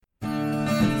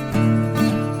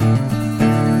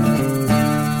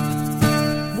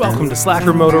Welcome to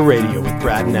Slacker Moto Radio with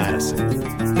Brad and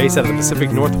Addison. Based out of the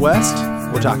Pacific Northwest,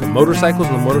 we're talking motorcycles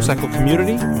and the motorcycle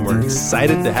community, and we're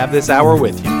excited to have this hour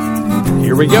with you.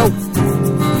 Here we go.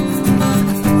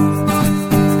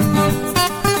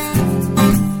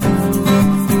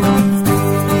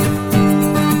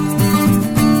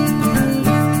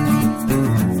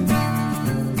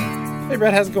 Hey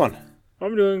Brad, how's it going?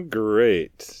 I'm doing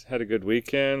great. Had a good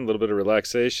weekend, a little bit of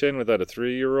relaxation without a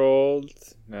 3-year-old.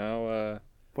 Now,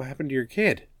 What happened to your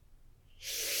kid?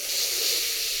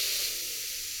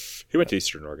 he went to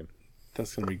Eastern Oregon.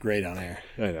 That's going to be great on air.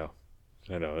 I know.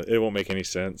 It won't make any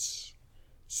sense.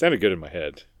 It sounded good in my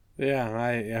head. Yeah,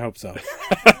 I hope so.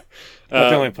 That's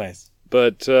the only place.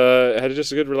 But had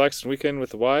just a good relaxing weekend with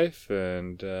the wife,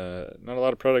 and not a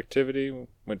lot of productivity.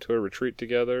 Went to a retreat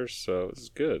together, so it was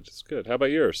good. It's good. How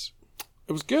about yours?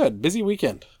 It was good. Busy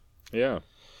weekend. Yeah.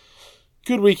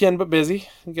 Good weekend, but busy.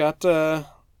 Got,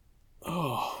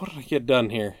 what did I get done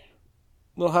here?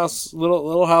 Little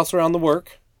house around the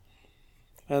work.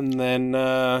 And then,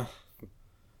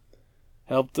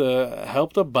 helped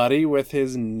a buddy with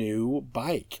his new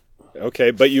bike.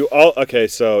 Okay, but you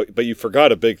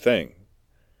forgot a big thing.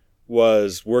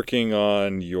 Was working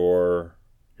on your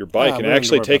bike and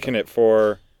actually taking it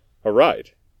for a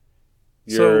ride.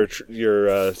 Your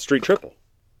street triple.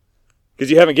 Because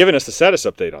you haven't given us the status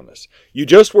update on this. You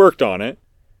just worked on it.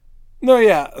 No,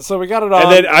 yeah. So we got it on.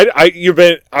 And then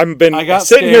I've been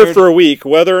sitting here for a week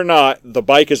whether or not the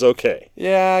bike is okay.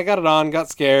 Yeah, I got it on. Got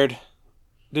scared.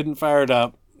 Didn't fire it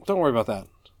up. Don't worry about that.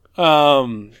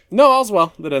 No, all's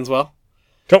well. That ends well.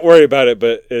 Don't worry about it,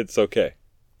 but it's okay.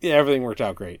 Yeah, everything worked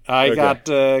out great. I got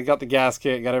the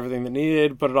gasket, got everything that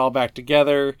needed, put it all back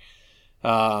together.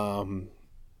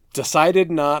 Decided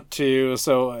not to.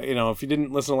 So, if you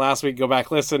didn't listen to last week, go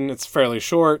back listen. It's fairly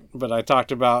short, but I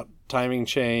talked about timing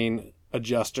chain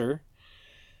adjuster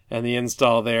and the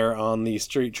install there on the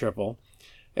Street Triple.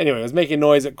 Anyway, I was making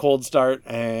noise at cold start,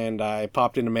 and I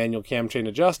popped in a manual cam chain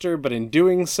adjuster, but in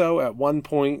doing so, at one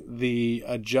point, the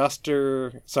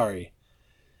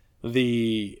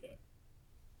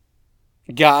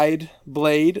guide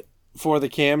blade for the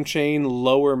cam chain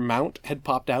lower mount had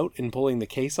popped out in pulling the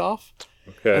case off.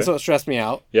 Okay. And so it stressed me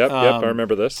out. Yep, I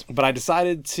remember this. But I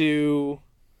decided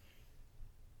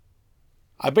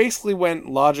I basically went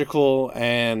logical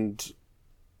and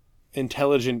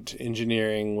intelligent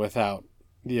engineering without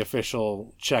the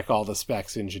official check all the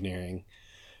specs engineering.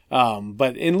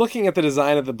 But in looking at the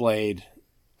design of the blade,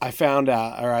 I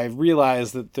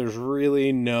realized that there's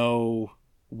really no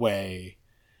way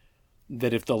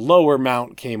that if the lower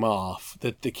mount came off,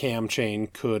 that the cam chain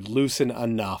could loosen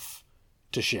enough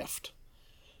to shift.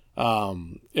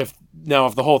 If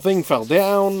the whole thing fell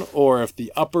down, or if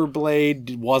the upper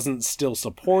blade wasn't still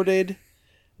supported,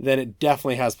 then it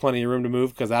definitely has plenty of room to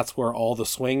move, because that's where all the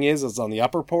swing is on the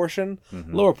upper portion.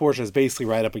 Mm-hmm. Lower portion is basically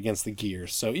right up against the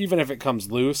gears. So even if it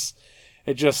comes loose,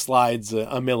 it just slides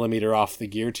a millimeter off the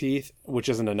gear teeth, which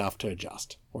isn't enough to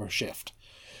adjust or shift.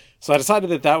 So I decided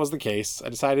that was the case. I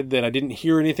decided that I didn't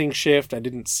hear anything shift. I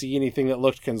didn't see anything that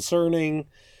looked concerning.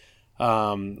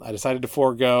 I decided to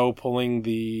forego pulling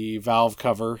the valve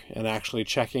cover and actually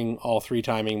checking all 3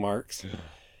 timing marks.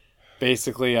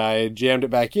 Basically, I jammed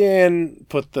it back in,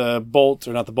 put the bolt,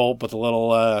 or not the bolt, but the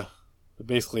little,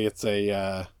 basically it's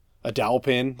a dowel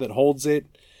pin that holds it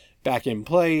back in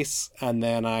place, and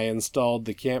then I installed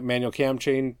the manual cam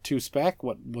chain to spec,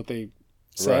 what they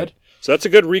said. Right. So that's a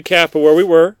good recap of where we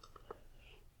were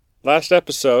last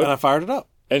episode. And I fired it up.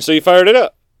 And so you fired it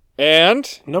up.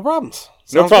 And? No problems.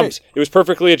 No problems. Great. It was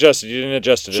perfectly adjusted. You didn't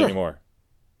adjust it anymore.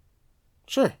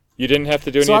 Sure. You didn't have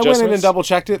to do any adjustments? adjustments? So I went in and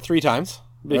double-checked it 3 times.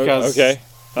 Because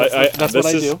that's what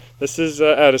I do. This is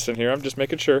Addison here. I'm just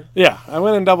making sure. Yeah. I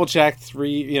went and double-checked,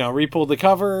 re-pulled the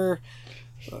cover,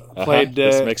 played...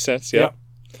 This makes sense, yeah.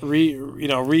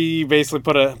 Basically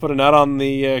put a nut on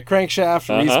the crankshaft,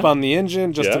 respun the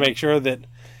engine just to make sure that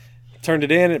turned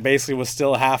it in. It basically was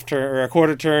still a half turn or a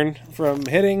quarter turn from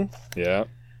hitting. Yeah.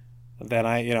 Then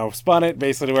I, spun it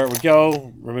basically to where it would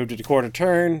go, removed it to quarter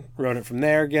turn, rode it from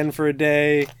there again for a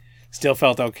day. Still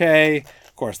felt okay.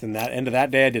 Of course, then that end of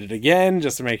that day, I did it again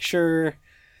just to make sure.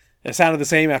 It sounded the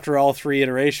same after all 3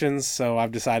 iterations, so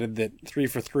I've decided that 3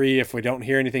 for 3, if we don't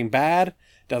hear anything bad,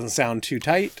 doesn't sound too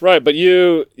tight. Right, but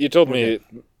you told me,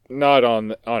 not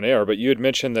on air, but you had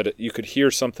mentioned that you could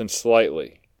hear something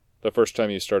slightly the first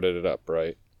time you started it up,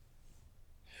 right?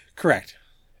 Correct.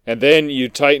 And then you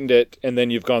tightened it, and then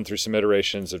you've gone through some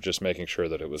iterations of just making sure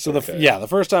that it was okay. The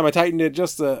first time I tightened it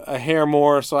just a hair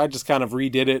more, so I just kind of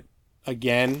redid it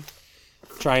again,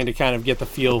 trying to kind of get the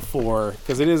feel for,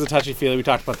 because it is a touchy-feely, we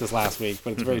talked about this last week,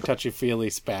 but it's a very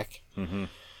touchy-feely spec. Mm-hmm.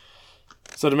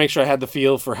 So to make sure I had the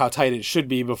feel for how tight it should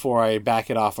be before I back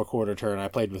it off a quarter turn, I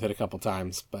played with it a couple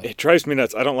times. But it drives me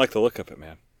nuts. I don't like the look of it,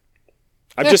 man.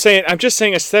 I'm just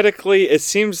saying aesthetically, it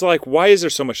seems like, why is there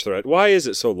so much thread? Why is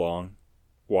it so long?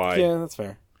 Why? Yeah, that's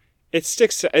fair. It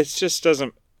sticks. It just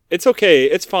doesn't. It's okay.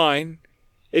 It's fine.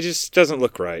 It just doesn't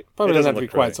look right. Probably doesn't have to be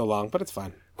quite so long, but it's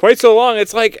fine. Quite so long.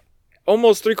 It's like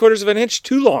almost 3/4 of an inch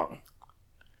too long.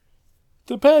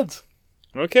 Depends.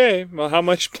 Okay. Well, how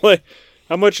much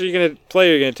are you going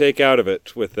to take out of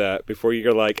it with that before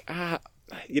you're like,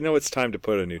 it's time to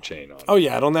put a new chain on. Oh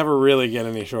yeah, it'll never really get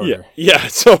any shorter. Yeah.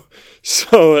 So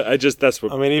that's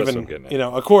what I mean. Even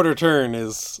a quarter turn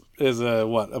is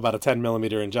about a 10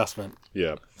 millimeter adjustment.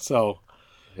 Yeah. So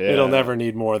it'll never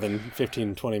need more than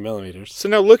 15, 20 millimeters. So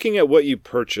now, looking at what you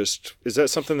purchased, is that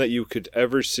something that you could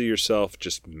ever see yourself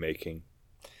just making?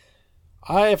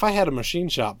 If I had a machine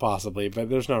shop, possibly, but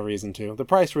there's no reason to. The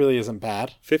price really isn't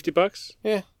bad. $50?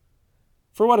 Yeah.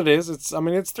 For what it is, it's 3.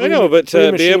 I know, but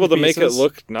to be able to pieces. make it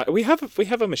look nice, we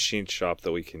have a machine shop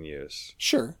that we can use.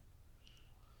 Sure.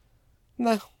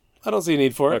 No, I don't see a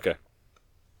need for it.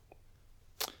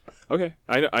 Okay.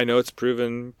 I know it's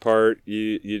proven part.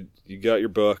 You got your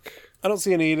book. I don't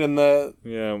see a need in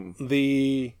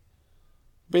the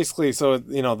basically. So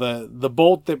the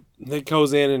bolt that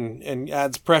goes in and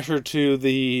adds pressure to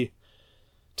the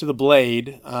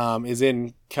blade is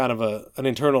in kind of an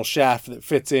internal shaft that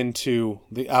fits into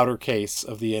the outer case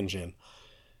of the engine,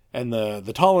 and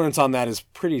the tolerance on that is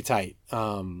pretty tight.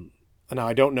 Now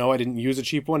I don't know. I didn't use a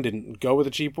cheap one. Didn't go with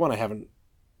a cheap one. I haven't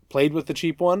played with the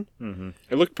cheap one. Mm-hmm.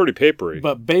 It looked pretty papery.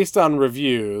 But based on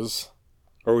reviews,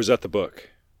 or was that the book?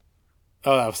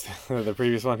 Oh, that was the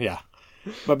previous one. Yeah,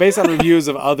 but based on reviews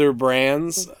of other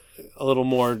brands, a little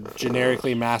more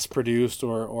generically mass produced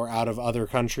or out of other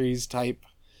countries type.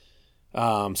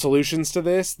 Solutions to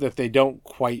this that they don't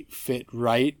quite fit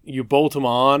right. You bolt them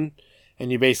on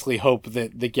and you basically hope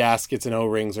that the gaskets and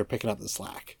O-rings are picking up the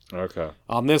slack. Okay.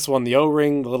 On this one, the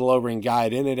O-ring, the little O-ring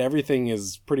guide in it, everything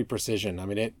is pretty precision. I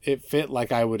mean, it fit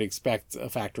like I would expect a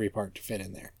factory part to fit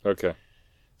in there. Okay.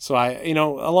 So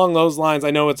along those lines, I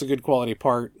know it's a good quality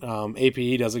part.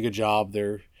 APE does a good job.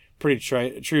 They're pretty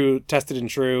true, tested and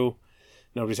true.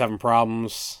 Nobody's having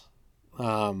problems.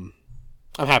 I'm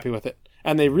happy with it.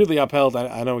 And they really upheld,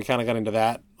 I know we kind of got into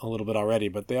that a little bit already,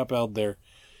 but they upheld their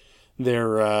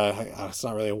it's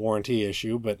not really a warranty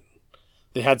issue, but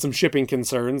they had some shipping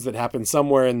concerns that happened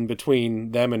somewhere in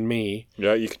between them and me.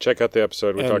 Yeah, you can check out the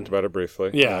episode. We talked about it briefly.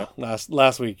 Yeah,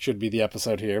 last week should be the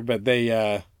episode here, but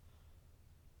they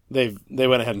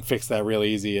went ahead and fixed that real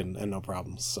easy and no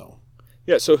problems. So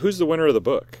yeah, so who's the winner of the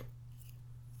book?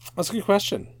 That's a good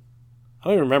question. I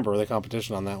don't even remember the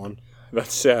competition on that one.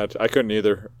 That's sad. I couldn't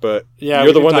either. But yeah,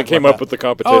 you're the one that came up with the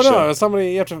competition. Oh no,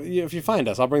 somebody. If you find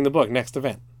us, I'll bring the book next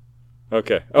event.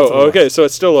 Okay. Okay. So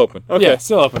it's still open. Okay. Yeah, it's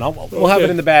still open. We'll have it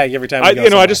in the bag every time.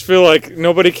 I just feel like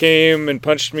nobody came and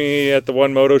punched me at the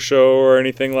One Moto show or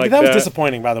anything like that. That was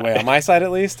disappointing, by the way, on my side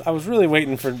at least. I was really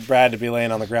waiting for Brad to be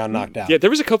laying on the ground, knocked out. Yeah, there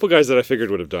was a couple guys that I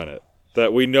figured would have done it.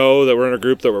 That we know that were in a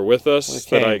group that were with us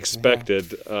that I expected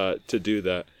to do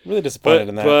that. Really disappointed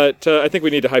in that. But I think we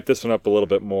need to hype this one up a little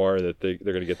bit more that they're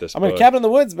going to get this. Cabin in the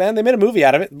Woods, man. They made a movie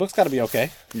out of it. The book's got to be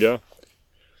okay. Yeah.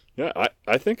 Yeah,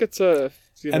 I think it's a...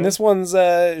 And this one's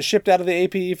shipped out of the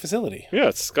APE facility. Yeah,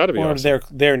 it's got to be awesome. Or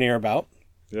they're near about.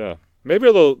 Yeah. Maybe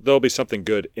there'll be something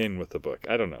good in with the book.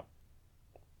 I don't know.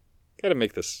 Got to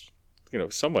make this,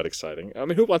 somewhat exciting. I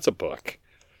mean, who wants a book?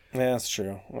 Yeah, that's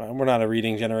true. We're not a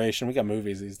reading generation. We got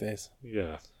movies these days.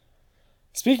 Yeah.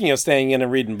 Speaking of staying in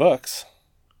and reading books,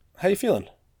 how you feeling?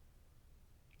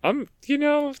 I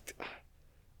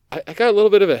got a little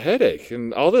bit of a headache,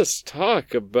 and all this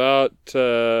talk about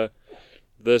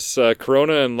this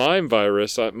corona and Lyme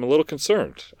virus, I'm a little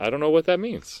concerned. I don't know what that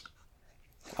means.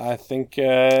 I think...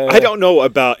 I don't know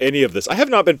about any of this. I have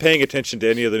not been paying attention to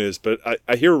any of the news, but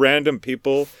I hear random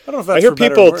people... I don't know if that's I hear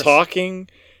people talking...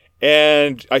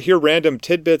 And I hear random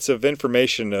tidbits of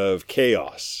information of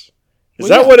chaos. Is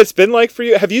that what it's been like for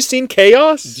you? Have you seen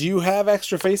chaos? Do you have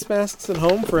extra face masks at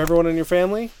home for everyone in your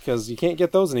family? Because you can't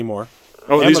get those anymore.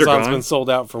 Oh, these are gone? Amazon's been sold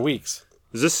out for weeks.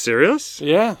 Is this serious?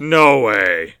 Yeah. No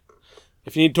way.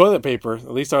 If you need toilet paper,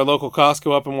 at least our local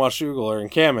Costco up in Washougal or in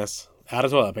Camas, out of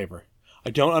toilet paper.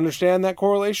 I don't understand that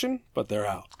correlation, but they're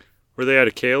out. Were they out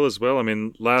of kale as well? I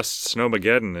mean, last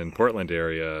Snowmageddon in Portland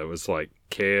area, it was like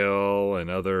kale and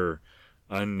other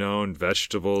unknown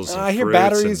vegetables and I hear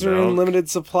batteries are in limited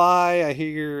supply. I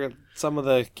hear some of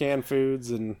the canned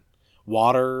foods and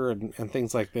water and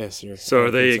things like this. So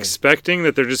are they expecting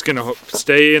that they're just going to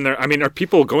stay in there? I mean, are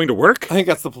people going to work? I think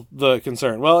that's the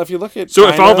concern. Well, if you look at So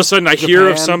China, if all of a sudden I Japan, hear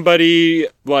of somebody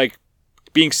like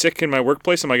being sick in my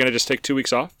workplace, am I going to just take 2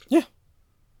 weeks off? Yeah.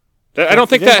 I don't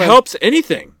think that helps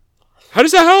anything. How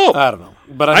does that help? I don't know,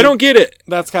 but I don't get it.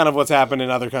 That's kind of what's happened in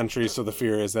other countries. So the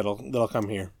fear is that'll come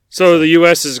here. So the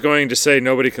U.S. is going to say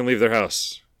nobody can leave their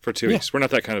house for 2 weeks. We're not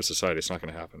that kind of society. It's not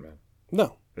going to happen, man.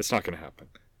 No, it's not going to happen.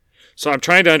 So I'm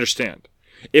trying to understand.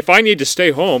 If I need to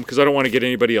stay home because I don't want to get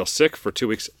anybody else sick for 2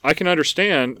 weeks, I can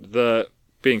understand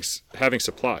having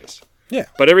supplies. Yeah.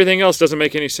 But everything else doesn't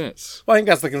make any sense. Well, I think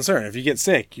that's the concern. If you get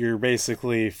sick, you're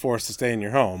basically forced to stay in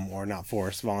your home, or not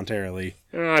forced, voluntarily.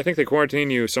 I think they quarantine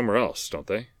you somewhere else, don't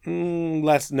they?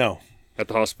 No. At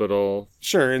the hospital.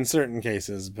 Sure, in certain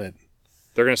cases, but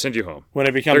they're going to send you home. When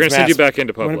it becomes they're going to send you back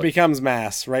into public. When it becomes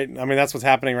mass, right? I mean, that's what's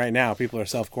happening right now. People are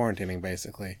self-quarantining,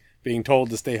 basically, being told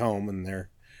to stay home, and they're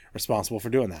responsible for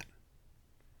doing that.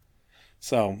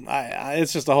 So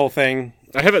it's just a whole thing.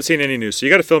 I haven't seen any news, so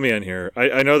you got to fill me in here.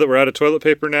 I know that we're out of toilet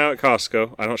paper now at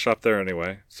Costco. I don't shop there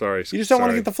anyway. Sorry. You just don't want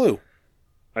to get the flu.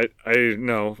 I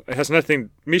know. It has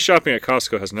nothing. Me shopping at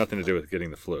Costco has nothing to do with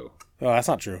getting the flu. Oh, that's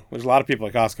not true. There's a lot of people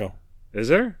at Costco. Is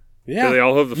there? Yeah. Do they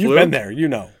all have the flu? You've been there. You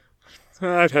know.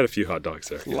 I've had a few hot dogs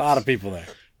there. A lot of people there.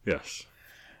 Yes.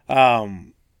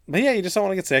 But yeah, you just don't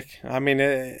want to get sick. I mean,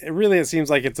 it seems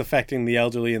like it's affecting the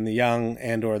elderly and the young,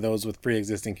 and or those with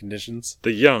pre-existing conditions.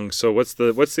 The young. So what's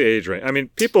the age range? I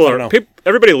mean,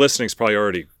 everybody listening is probably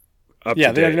already up to date.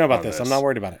 Yeah, they already know about this. I'm not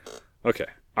worried about it. Okay,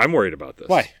 I'm worried about this.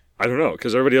 Why? I don't know,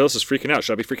 because everybody else is freaking out.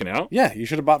 Should I be freaking out? Yeah, you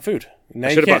should have bought food. Now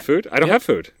I should have bought food? I don't have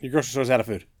food. Your grocery store's out of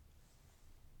food.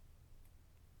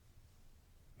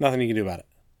 Nothing you can do about it.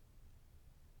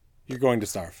 You're going to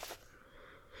starve.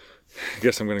 I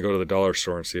guess I'm going to go to the dollar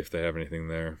store and see if they have anything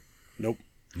there. Nope.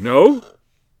 No?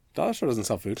 Dollar store doesn't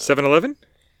sell food. 7-Eleven?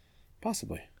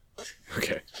 Possibly.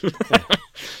 Okay.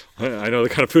 I know the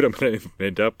kind of food I'm going to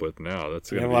end up with now. That's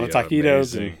going to be a lot of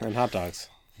taquitos and hot dogs.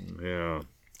 Yeah.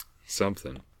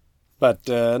 Something. But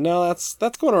no,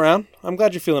 that's going around. I'm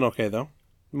glad you're feeling okay, though.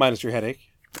 Minus your headache.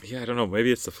 Yeah, I don't know.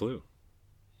 Maybe it's the flu.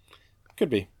 Could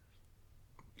be.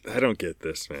 I don't get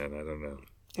this, man. I don't know.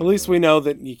 At least we know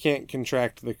that you can't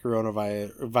contract the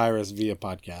coronavirus via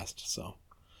podcast. So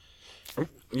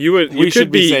you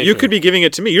could be giving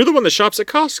it to me. You're the one that shops at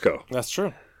Costco. That's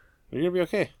true. You're gonna be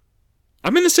okay.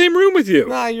 I'm in the same room with you.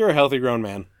 Nah, you're a healthy grown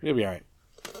man. You'll be all right.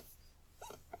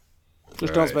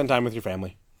 Just don't spend time with your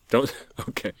family. Don't.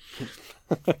 Okay.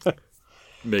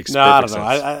 Makes I perfect don't know.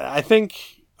 sense. I think,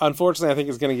 unfortunately, I think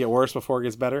it's going to get worse before it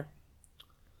gets better.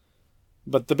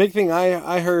 But the big thing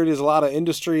I heard is a lot of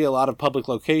industry, a lot of public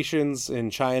locations in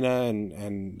China,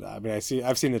 and I mean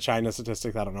I've seen the China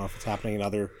statistics. I don't know if it's happening in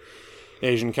other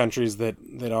Asian countries that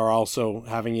are also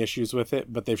having issues with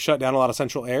it, but they've shut down a lot of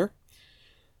central air.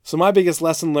 So my biggest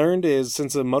lesson learned is,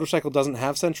 since a motorcycle doesn't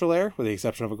have central air, with the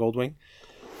exception of a Goldwing,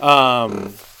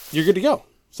 you're good to go.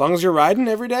 As long as you're riding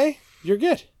every day, you're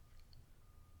good.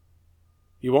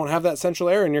 You won't have that central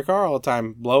air in your car all the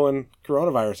time blowing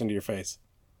coronavirus into your face.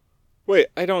 Wait,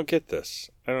 I don't get this.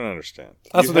 I don't understand.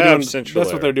 That's what they're doing.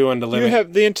 That's what they're doing to limit. You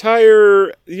have the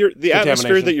entire the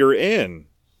atmosphere that you're in.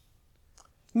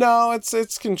 No,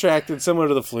 it's contracted, similar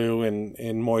to the flu,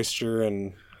 in moisture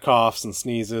and coughs and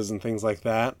sneezes and things like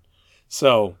that.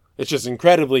 So it's just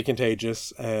incredibly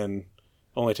contagious and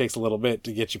only takes a little bit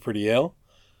to get you pretty ill.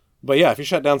 But yeah, if you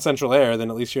shut down central air,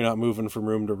 then at least you're not moving from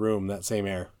room to room, that same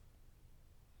air.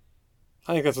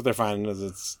 I think that's what they're finding, is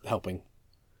it's helping.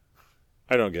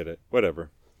 I don't get it. Whatever.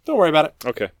 Don't worry about it.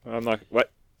 Okay. I'm not...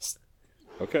 What?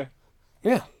 Okay.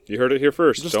 Yeah. You heard it here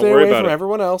first. Just don't stay worry away about from it.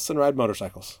 everyone else and ride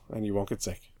motorcycles, and you won't get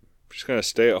sick. I'm just going to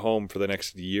stay at home for the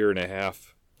next year and a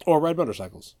half. Or ride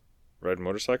motorcycles. Ride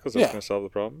motorcycles? That's going to solve the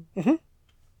problem? Mm-hmm.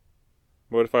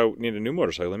 What if I need a new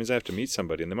motorcycle? That means I have to meet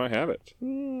somebody, and they might have it.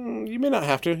 You may not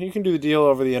have to. You can do the deal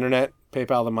over the internet,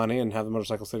 PayPal the money, and have the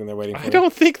motorcycle sitting there waiting for you. I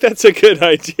don't think that's a good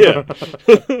idea.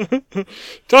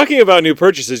 Talking about new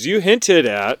purchases, you hinted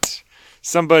at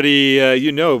somebody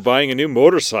buying a new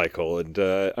motorcycle, and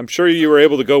I'm sure you were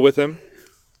able to go with him.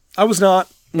 I was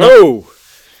not. No.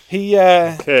 He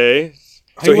okay.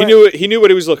 So he knew what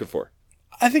he was looking for.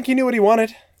 I think he knew what he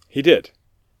wanted. He did.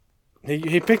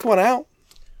 He picked one out.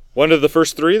 One of the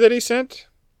first 3 that he sent?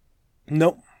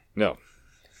 Nope. No.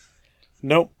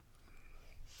 Nope.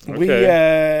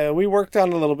 Okay. We worked on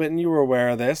it a little bit, and you were aware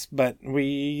of this, but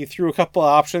we threw a couple of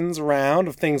options around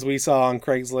of things we saw on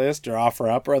Craigslist or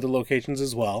OfferUp or other locations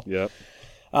as well. Yep.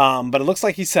 But it looks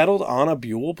like he settled on a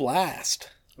Buell Blast.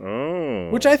 Oh.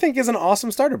 Which I think is an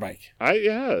awesome starter bike. I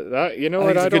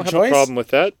don't have choice. a problem with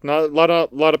that. Not a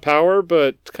lot of power,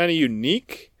 but kind of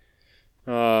unique.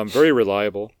 Very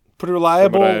reliable. Pretty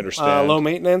reliable. From what I understand. Low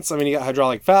maintenance. I mean, you got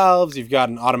hydraulic valves. You've got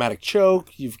an automatic choke.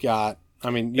 You've got.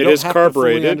 I mean, you It don't is have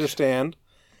carbureted. to fully understand.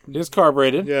 It is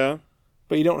carbureted. Yeah.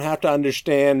 But you don't have to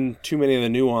understand too many of the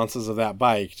nuances of that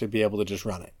bike to be able to just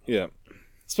run it. Yeah.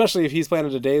 Especially if he's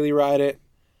planning to daily ride it.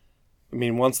 I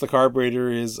mean, once the carburetor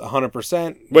is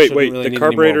 100%... Wait, the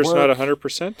carburetor's not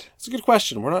 100%? It's a good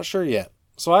question. We're not sure yet.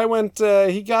 So I went,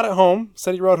 he got it home,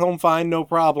 said he rode home fine, no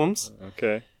problems.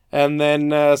 Okay. And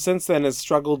then since then has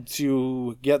struggled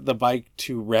to get the bike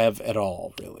to rev at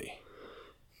all, really.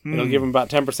 It'll give him about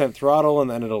 10% throttle, and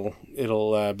then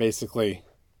it'll basically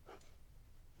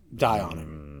die on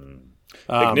him.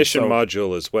 Ignition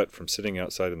module is wet from sitting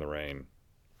outside in the rain.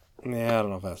 Yeah, I don't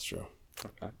know if that's true.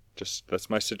 Okay. That's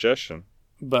my suggestion.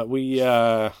 But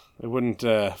it wouldn't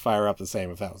fire up the same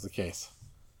if that was the case.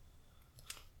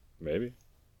 Maybe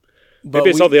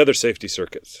it's all the other safety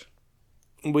circuits.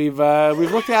 We've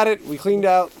looked at it. We cleaned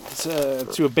out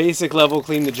to a basic level,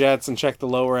 cleaned the jets, and checked the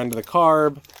lower end of the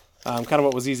carb. Kind of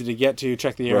what was easy to get to.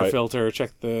 Check the air filter.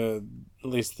 Check at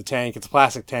least the tank. It's a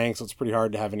plastic tank, so it's pretty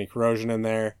hard to have any corrosion in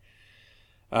there.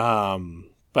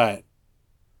 But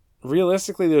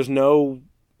realistically, there's no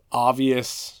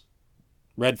obvious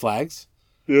red flags.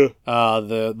 Yeah.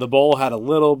 The bowl had a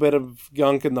little bit of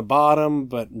gunk in the bottom,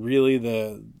 but really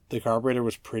the carburetor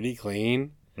was pretty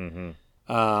clean.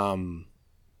 Mm-hmm.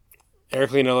 Air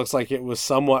cleaner looks like it was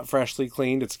somewhat freshly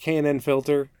cleaned. It's a K&N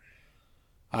filter.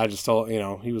 I just told,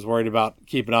 he was worried about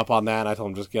keeping up on that. I told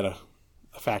him just get a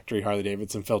factory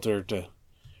Harley-Davidson filter to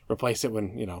replace it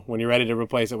when you're ready to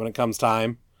replace it when it comes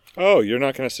time. Oh, you're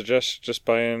not going to suggest just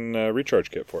buying a recharge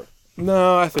kit for it?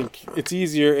 No, I think it's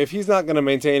easier. If he's not going to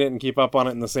maintain it and keep up on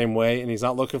it in the same way, and he's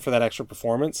not looking for that extra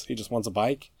performance, he just wants a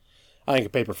bike, I think a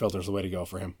paper filter is the way to go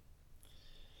for him.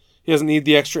 He doesn't need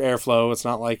the extra airflow. It's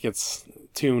not like it's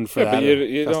tuned for that. But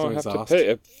you don't have to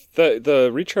pay. The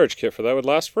recharge kit for that would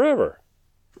last forever.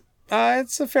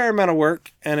 It's a fair amount of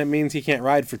work, and it means he can't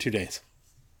ride for 2 days.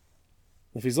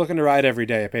 If he's looking to ride every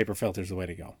day, a paper filter is the way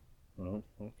to go. Oh,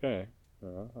 okay.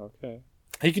 Okay.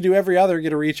 He could do every other,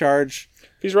 get a recharge.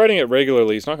 If he's riding it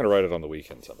regularly, he's not going to ride it on the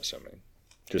weekends, I'm assuming.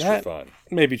 Just for fun.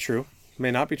 May be true. May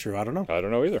not be true. I don't know. I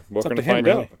don't know either. We're going to find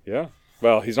out. Yeah.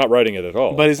 Well, he's not riding it at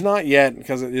all. But he's not yet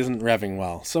because it isn't revving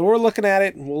well. So we're looking at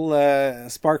it. We'll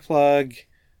spark plug,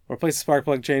 replace the spark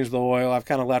plug, change the oil. I've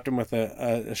kind of left him with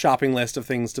a shopping list of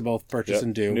things to both purchase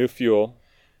and do. New fuel.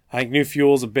 I think new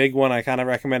fuel is a big one. I kind of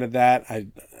recommended that.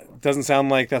 It doesn't sound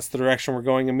like that's the direction we're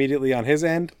going immediately on his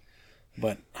end,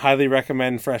 but highly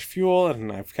recommend fresh fuel,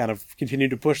 and I've kind of continued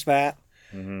to push that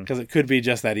because it could be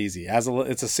just that easy.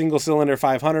 It's a single-cylinder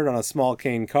 500 on a small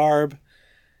cane carb.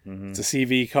 It's a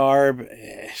CV carb.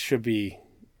 It should be,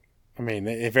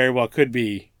 it very well could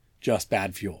be just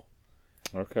bad fuel.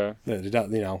 Okay.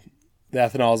 The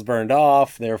ethanol is burned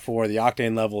off, therefore the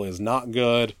octane level is not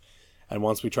good. And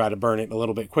once we try to burn it a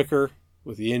little bit quicker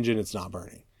with the engine, it's not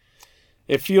burning.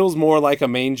 It feels more like a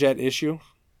main jet issue.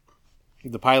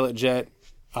 The pilot jet,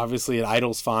 obviously it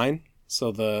idles fine.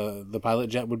 So the pilot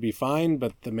jet would be fine,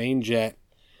 but the main jet,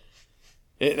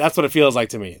 that's what it feels like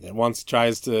to me. That once it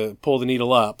tries to pull the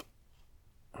needle up,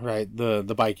 right, the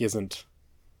bike isn't...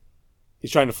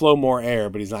 He's trying to flow more air,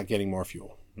 but he's not getting more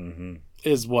fuel. Mm-hmm.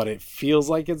 Is what it feels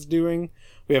like it's doing.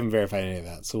 We haven't verified any of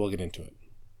that, so we'll get into it.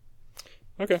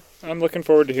 Okay. I'm looking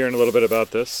forward to hearing a little bit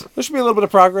about this. There should be a little bit of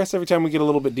progress every time we get a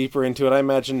little bit deeper into it. I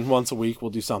imagine once a week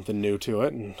we'll do something new to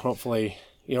it, and hopefully,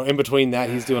 in between that,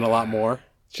 he's doing a lot more.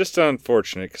 It's just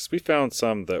unfortunate, because we found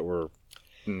some that were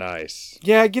nice.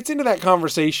 Yeah, it gets into that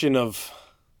conversation of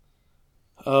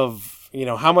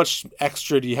how much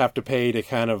extra do you have to pay to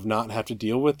kind of not have to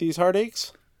deal with these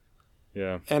heartaches?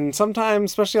 Yeah. And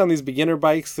sometimes, especially on these beginner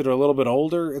bikes that are a little bit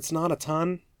older, it's not a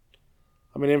ton.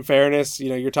 In fairness,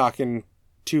 you're talking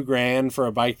 $2,000 for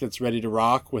a bike that's ready to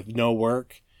rock with no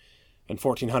work, and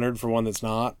 $1,400 for one that's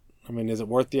not. Is it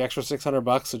worth the extra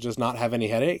 $600 to just not have any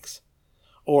headaches?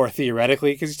 Or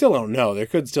theoretically, because you still don't know, there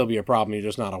could still be a problem you're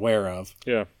just not aware of.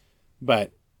 Yeah.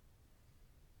 But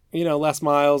less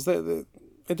miles. It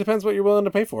depends what you're willing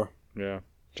to pay for. Yeah.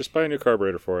 Just buy a new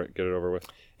carburetor for it. Get it over with.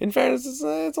 In fairness,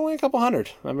 it's only a couple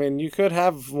hundred. You could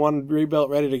have one rebuilt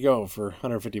ready to go for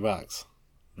 $150.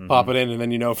 Mm-hmm. Pop it in, and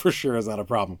then for sure it's not a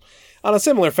problem. On a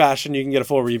similar fashion, you can get a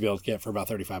full rebuild kit for about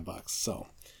 $35. So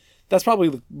that's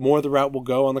probably more the route we'll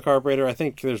go on the carburetor. I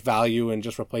think there's value in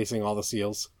just replacing all the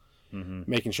seals. Mm-hmm.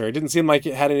 Making sure. It didn't seem like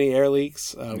it had any air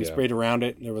leaks. We sprayed around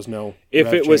it. There was no...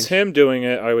 If it was him doing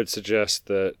it, I would suggest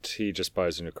that he just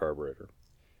buys a new carburetor.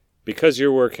 Because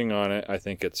you're working on it, I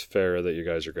think it's fair that you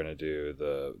guys are going to do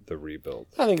the rebuild.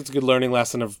 I think it's a good learning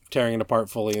lesson of tearing it apart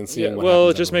fully and seeing what happens.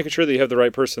 Well, just making sure that you have the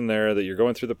right person there, that you're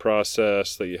going through the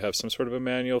process, that you have some sort of a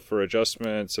manual for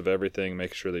adjustments of everything,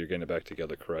 make sure that you're getting it back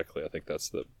together correctly. I think that's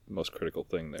the most critical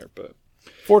thing there. But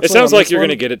Fortunately, It sounds on like this you're one,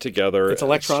 going to get it together. It's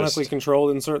electronically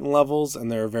controlled in certain levels,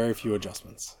 and there are very few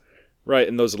adjustments. Right,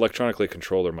 and those electronically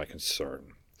controlled are my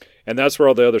concern. And that's where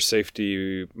all the other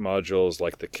safety modules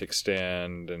like the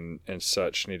kickstand and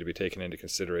such need to be taken into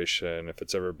consideration if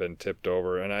it's ever been tipped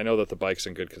over. And I know that the bike's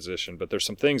in good condition, but there's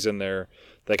some things in there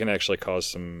that can actually cause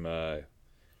some,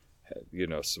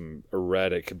 some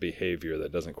erratic behavior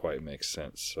that doesn't quite make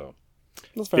sense. So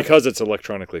because it's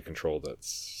electronically controlled, that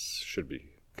should be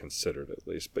considered at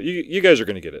least. But you guys are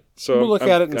going to get it. So we'll look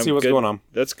at it and see what's going on.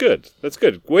 That's good. That's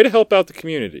good. Way to help out the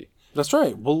community. That's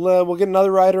right. We'll get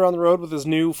another rider on the road with his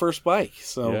new first bike.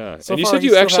 So yeah, so and you far, said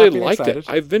you actually liked it.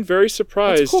 I've been very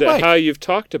surprised at how you've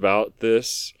talked about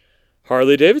this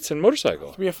Harley Davidson motorcycle.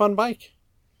 It'll be a fun bike.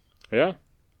 Yeah,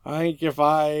 I think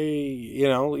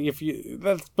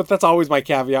but that's always my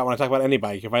caveat when I talk about any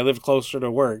bike. If I lived closer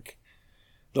to work,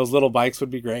 those little bikes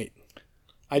would be great.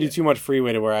 I do too much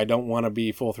freeway to where I don't want to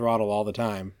be full throttle all the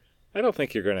time. I don't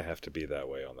think you're going to have to be that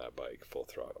way on that bike, full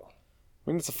throttle. I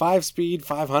mean, it's a 5-speed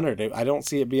 500. I don't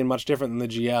see it being much different than the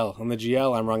GL. On the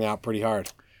GL, I'm wrung out pretty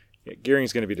hard. Yeah,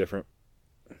 gearing's going to be different.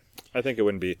 I think it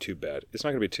wouldn't be too bad. It's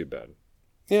not going to be too bad.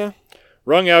 Yeah.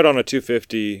 Wrung out on a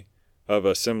 250 of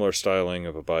a similar styling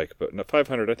of a bike, but in a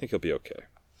 500, I think you'll be okay.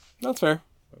 That's fair.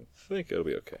 I think it'll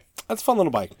be okay. That's a fun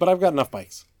little bike, but I've got enough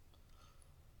bikes.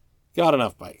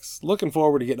 Looking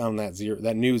forward to getting on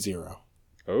that new Zero.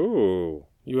 Oh.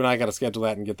 You and I got to schedule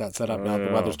that and get that set up now that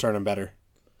the weather's turning better.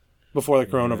 Before the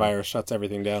coronavirus shuts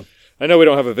everything down. I know we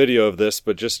don't have a video of this,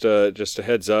 but just a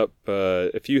heads up: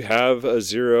 if you have a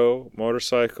Zero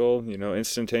motorcycle,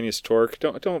 instantaneous torque,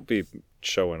 don't be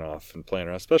showing off and playing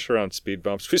around, especially around speed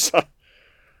bumps. We saw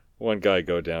one guy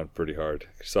go down pretty hard.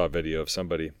 Saw a video of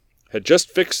somebody had just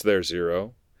fixed their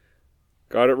Zero,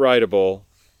 got it rideable,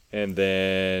 and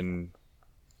then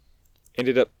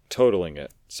ended up totaling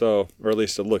it. So, or at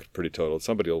least it looked pretty totaled.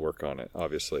 Somebody will work on it,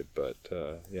 obviously. But,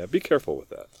 be careful with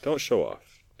that. Don't show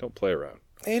off. Don't play around.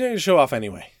 You don't need to show off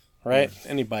anyway, right?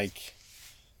 Any bike.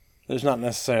 There's not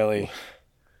necessarily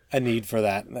a need for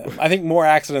that. I think more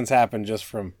accidents happen just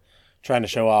from trying to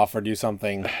show off or do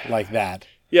something like that.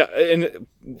 Yeah, and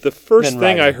the first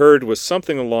thing I heard was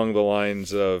something along the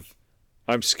lines of,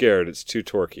 I'm scared, it's too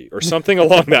torquey, or something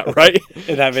along that, right?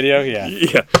 In that video, yeah.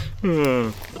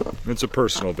 Yeah. It's a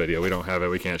personal video. We don't have it.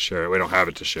 We can't share it. We don't have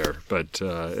it to share. But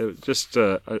it just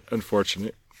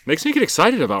unfortunate. Makes me get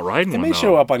excited about riding one, It may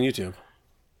show up on YouTube.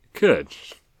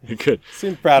 It could.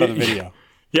 Seems proud of the video.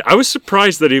 Yeah, I was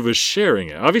surprised that he was sharing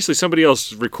it. Obviously, somebody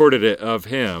else recorded it of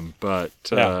him, but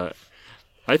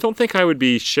I don't think I would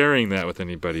be sharing that with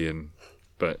anybody.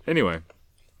 But anyway.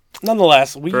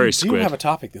 Nonetheless, we do have a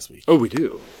topic this week. Oh, we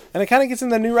do. And it kind of gets in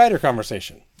the new rider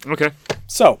conversation. Okay.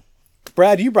 So,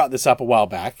 Brad, you brought this up a while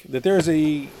back, that there's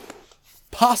a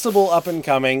possible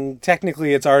up-and-coming,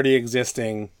 technically it's already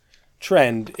existing,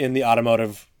 trend in the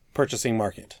automotive purchasing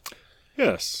market.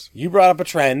 Yes. You brought up a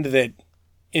trend that,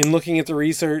 in looking at the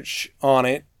research on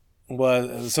it,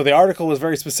 so the article was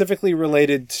very specifically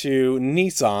related to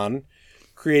Nissan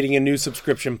creating a new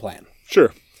subscription plan.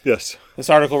 Sure. Yes. This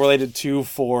article related to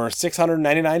for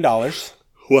 $699.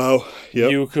 Wow.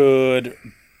 Yep. You could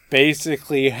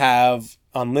basically have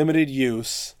unlimited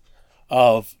use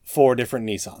of 4 different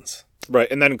Nissans. Right,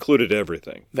 and that included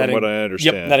everything, from what I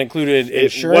understand. Yep, that included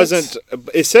insurance.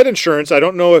 It said insurance. I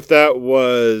don't know if that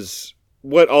was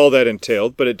what all that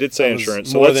entailed, but it did say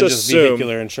insurance. So more let's than assume just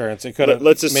vehicular insurance. It could have.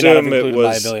 Let's assume it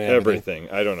was everything. everything.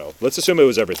 I don't know. Let's assume it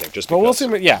was everything. Just because. But we'll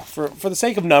assume it. Yeah, for the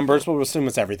sake of numbers, we'll assume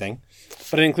it's everything.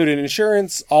 But it included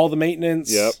insurance, all the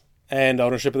maintenance, and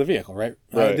ownership of the vehicle. Right.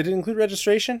 Did it include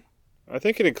registration? I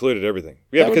think it included everything.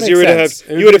 Yeah, because you would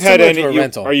have had any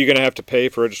rental. Are you going to have to pay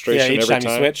for registration each every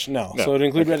time you switch? No. So it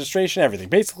include registration, everything.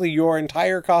 Basically, your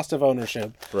entire cost of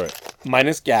ownership,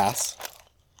 minus gas,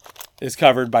 is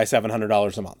covered by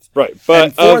 $700 a month. Right. But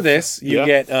and for this, you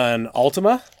get an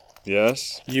Altima.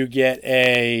 Yes. You get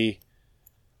a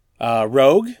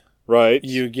Rogue. Right.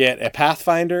 You get a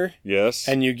Pathfinder. Yes.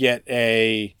 And you get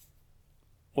a...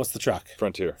 What's the truck?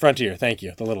 Frontier. Thank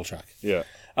you. The little truck. Yeah.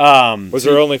 Was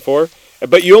there only 4?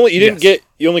 But you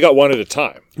only got one at a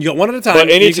time. You got one at a time. But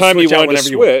anytime you wanted to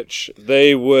switch,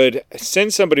 they would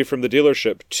send somebody from the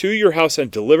dealership to your house and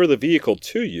deliver the vehicle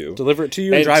to you. Deliver it to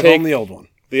you and drive home the old one.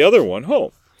 The other one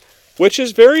home, which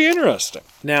is very interesting.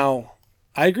 Now,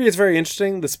 I agree it's very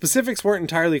interesting. The specifics weren't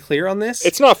entirely clear on this.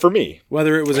 It's not for me.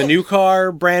 Whether it was a new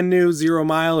car, brand new, 0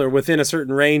 mile, or within a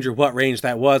certain range, or what range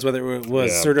that was, whether it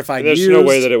was certified used. There's no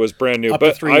way that it was brand new.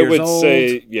 But I would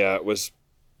say, it was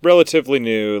relatively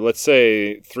new. Let's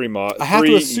say 3 years. I have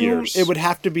to assume it would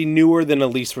have to be newer than a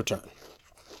lease return.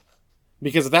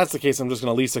 Because if that's the case, I'm just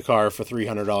going to lease a car for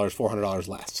 $300, $400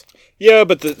 less. Yeah,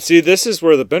 but this is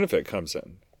where the benefit comes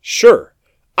in. Sure,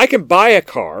 I can buy a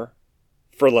car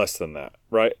for less than that,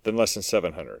 right? Than less than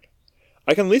 $700.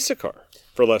 I can lease a car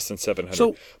for less than $700.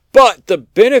 So, but the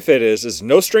benefit is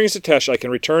no strings attached. I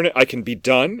can return it. I can be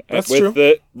done with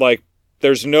it. Like,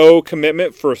 there's no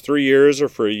commitment for 3 years or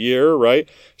for a year, right?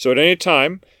 So at any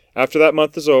time after that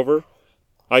month is over,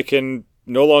 I can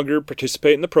no longer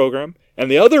participate in the program. And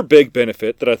the other big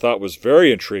benefit that I thought was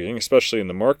very intriguing, especially in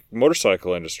the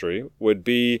motorcycle industry, would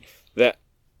be that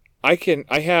I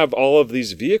have all of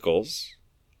these vehicles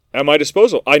at my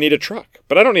disposal. I need a truck,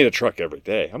 but I don't need a truck every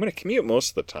day. I'm going to commute most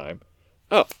of the time.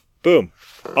 Oh, boom.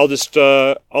 I'll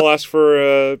ask for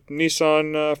a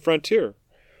Nissan Frontier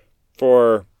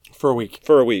for a week.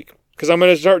 Because I'm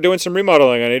going to start doing some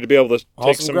remodeling. I need to be able to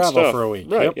take some gravel stuff. For a week.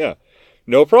 Right, yep. Yeah.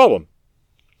 No problem.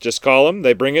 Just call them.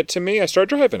 They bring it to me. I start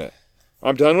driving it.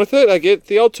 I'm done with it. I get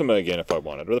the Ultima again if I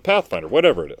want it, or the Pathfinder,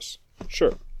 whatever it is.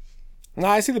 Sure. No,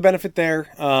 I see the benefit there,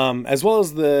 as well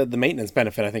as the maintenance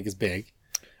benefit. I think is big.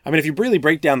 I mean, if you really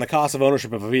break down the cost of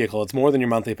ownership of a vehicle, it's more than your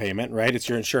monthly payment, right? It's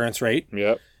your insurance rate.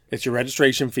 Yep. It's your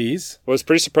registration fees. I was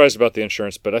pretty surprised about the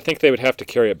insurance, but I think they would have to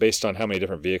carry it based on how many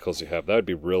different vehicles you have. That would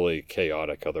be really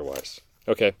chaotic otherwise.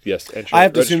 Okay, yes. I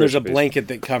have to assume there's a blanket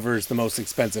that covers the most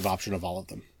expensive option of all of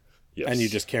them. Yes. And you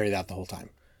just carry that the whole time,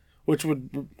 which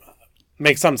would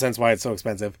make some sense why it's so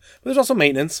expensive. But there's also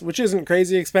maintenance, which isn't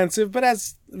crazy expensive, but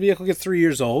as the vehicle gets 3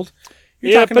 years old,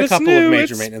 you're talking a couple of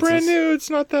major maintenances. It's brand new. It's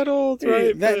not that old,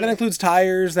 right? That includes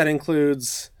tires. That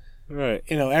includes, right,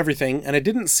 everything. And it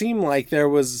didn't seem like there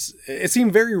was. It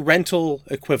seemed very rental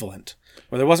equivalent,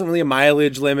 where there wasn't really a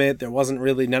mileage limit. There wasn't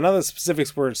really none of the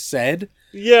specifics were said.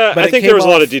 Yeah, but I think there was a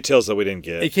lot of details that we didn't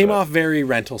get. It came off very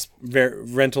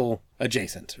rental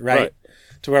adjacent, right?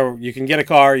 To where you can get a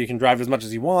car, you can drive as much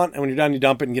as you want, and when you're done, you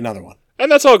dump it and get another one.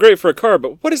 And that's all great for a car,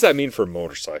 but what does that mean for a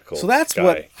motorcycle? So that's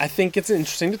what I think it's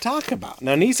interesting to talk about.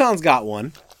 Now, Nissan's got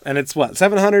one, and it's what,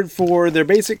 $700 for their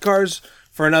basic cars,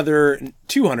 for another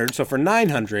 $200, so for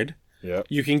 $900,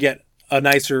 you can get a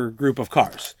nicer group of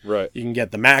cars. Right. You can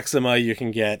get the Maxima, you can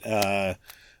get the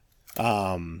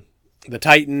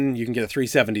Titan, you can get a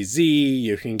 370Z,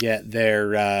 you can get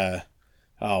their,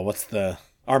 what's the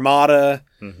Armada,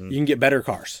 you can get better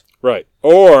cars. Right.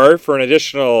 Or for an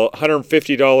additional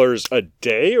 $150 a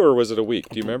day, or was it a week?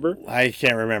 Do you remember? I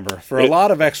can't remember. For a lot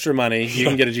of extra money, you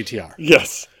can get a GTR.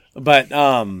 Yes. But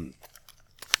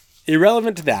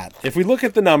irrelevant to that, if we look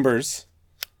at the numbers,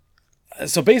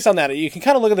 so based on that, you can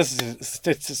kind of look at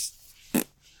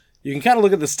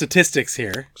the statistics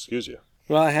here. Excuse you.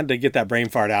 Well, I had to get that brain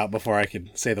fart out before I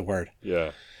could say the word.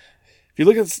 Yeah. If you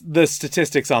look at the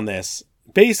statistics on this,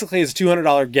 basically it's a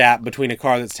 $200 gap between a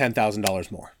car that's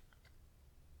 $10,000 more.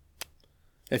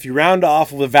 If you round off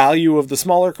the value of the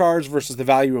smaller cars versus the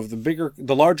value of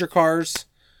the larger cars,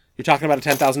 you're talking about a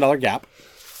 $10,000 gap.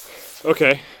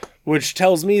 Okay. Which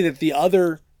tells me that the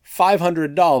other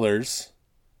 $500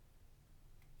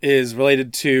 is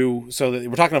related to, so that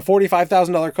we're talking a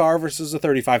 $45,000 car versus a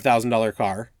 $35,000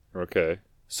 car. Okay.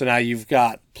 So now you've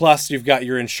got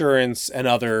your insurance and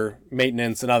other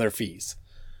maintenance and other fees.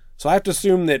 So I have to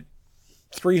assume that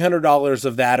 $300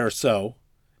 of that or so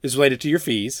is related to your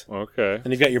fees. Okay.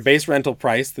 And you've got your base rental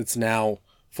price that's now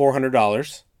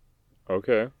 $400.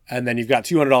 Okay. And then you've got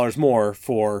 $200 more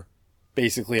for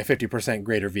basically a 50%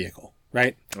 greater vehicle,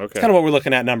 right? Okay. It's kind of what we're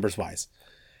looking at numbers-wise.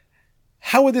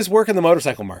 How would this work in the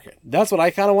motorcycle market? That's what I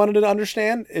kind of wanted to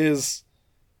understand is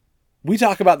we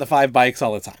talk about the 5 bikes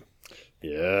all the time.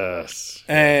 Yes.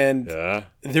 And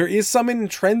there is some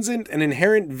intrinsic and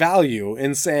inherent value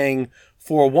in saying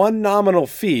for one nominal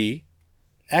fee,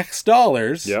 X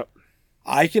dollars,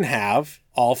 I can have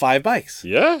all 5 bikes.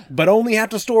 Yeah. But only have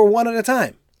to store one at a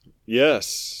time.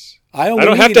 Yes. I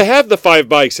don't have to have the 5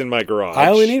 bikes in my garage. I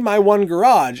only need my one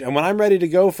garage. And when I'm ready to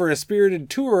go for a spirited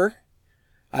tour,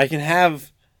 I can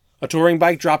have a touring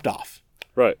bike dropped off.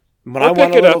 Right. When I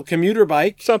want a little commuter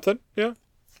bike. Something. Yeah.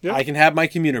 I can have my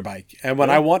commuter bike. And when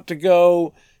I want to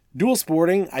go dual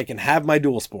sporting, I can have my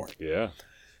dual sport. Yeah.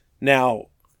 Now,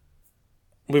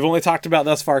 we've only talked about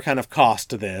thus far kind of cost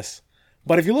to this.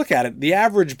 But if you look at it, the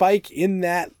average bike in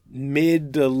that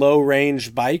mid to low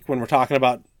range bike, when we're talking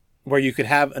about where you could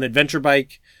have an adventure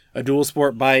bike, a dual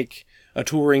sport bike, a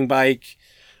touring bike,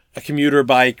 a commuter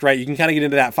bike, right? You can kind of get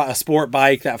into that a sport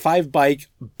bike, that 5 bike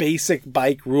basic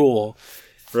bike rule.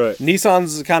 Right.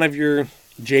 Nissan's kind of your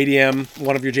JDM,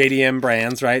 one of your JDM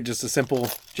brands, right? Just a simple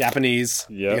Japanese.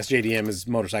 Yep. I guess JDM is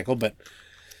motorcycle, but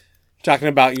talking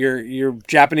about your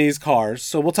Japanese cars.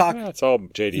 So we'll talk. Yeah, it's all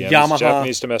JDM. Yamaha.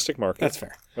 Japanese domestic market. That's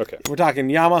fair. Okay. We're talking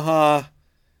Yamaha,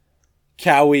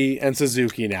 Cowie, and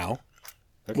Suzuki now.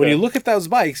 Okay. When you look at those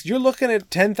bikes, you're looking at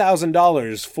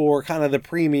 $10,000 for kind of the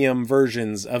premium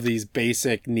versions of these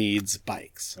basic needs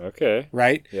bikes. Okay.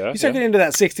 Right? Yeah. You start getting into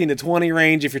that 16 to 20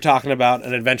 range if you're talking about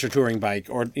an adventure touring bike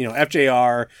or,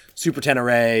 FJR, Super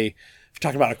Tenere. If you're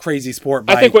talking about a crazy sport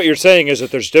bike. I think what you're saying is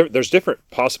that there's different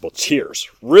possible tiers.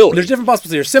 Really. There's different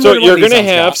possible tiers. Similar to you're going to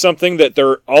have something that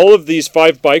all of these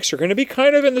 5 bikes are going to be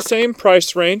kind of in the same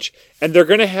price range, and they're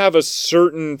going to have a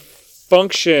certain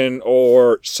function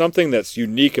or something that's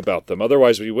unique about them.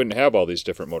 Otherwise, we wouldn't have all these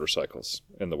different motorcycles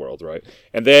in the world, right?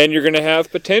 And then you're going to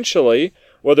have potentially,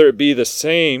 whether it be the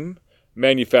same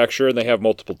manufacturer and they have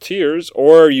multiple tiers,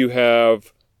 or you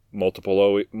have multiple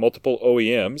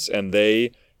OEMs and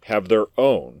they have their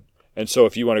own. And so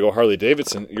if you want to go Harley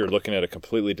Davidson, you're looking at a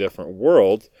completely different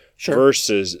world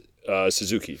versus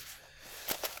Suzuki.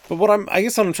 But what I'm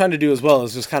trying to do as well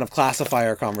is just kind of classify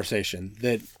our conversation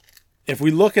that if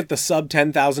we look at the sub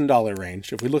 $10,000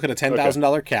 range, if we look at a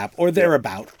 $10,000 cap or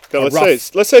thereabout, let's say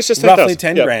it's just 10,000. Roughly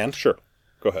 10 grand. Sure.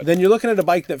 Go ahead. Then you're looking at a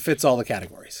bike that fits all the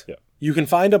categories. Yeah. You can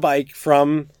find a bike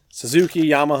from Suzuki,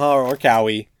 Yamaha, or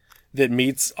Cowie that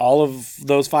meets all of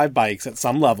those 5 bikes at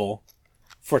some level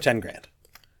for 10 grand.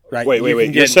 Right?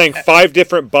 Wait. You're saying 5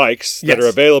 different bikes that are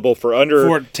available for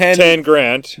under 10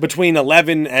 grand. Between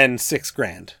 11 and 6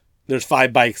 grand. There's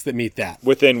 5 bikes that meet that.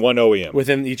 Within one OEM.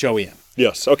 Within each OEM.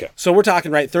 Yes, okay. So we're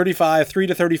talking, 3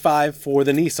 to 35 for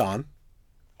the Nissan,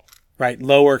 right?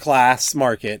 Lower class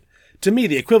market. To me,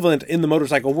 the equivalent in the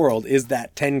motorcycle world is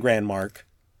that 10 grand mark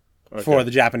for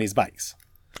the Japanese bikes,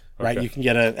 right? Okay. You can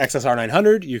get an XSR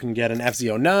 900, you can get an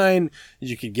FZ09,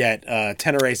 you could get a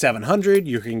Tenere 700,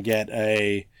 you can get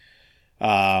a,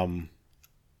 you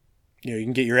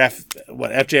can get your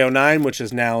FJ09, which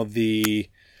is now the...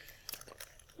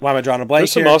 Why am I drawing a blank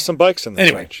There's some awesome bikes in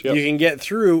this range. Yep. You can get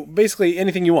through basically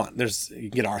anything you want. You can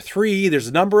get R3. There's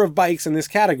a number of bikes in this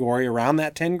category around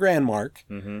that 10 grand mark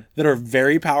that are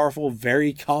very powerful,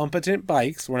 very competent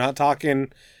bikes. We're not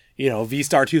talking,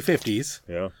 V-Star 250s.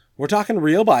 Yeah. We're talking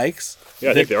real bikes.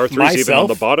 Yeah, I think the R3 is even on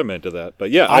the bottom end of that.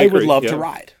 But yeah, I would love to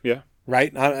ride. Yeah.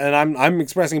 Right? And I'm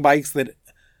expressing bikes that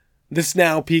this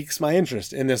now piques my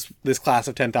interest in this class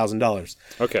of $10,000.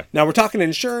 Okay. Now we're talking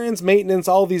insurance, maintenance,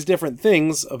 all these different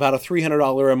things, about a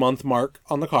 $300 a month mark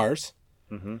on the cars.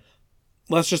 Mm-hmm.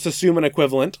 Let's just assume an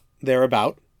equivalent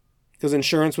thereabout, because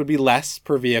insurance would be less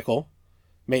per vehicle.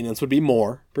 Maintenance would be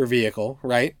more per vehicle,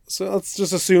 right? So let's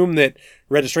just assume that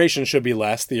registration should be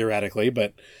less, theoretically,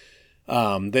 but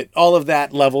that all of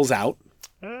that levels out.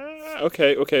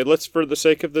 Okay. Let's, for the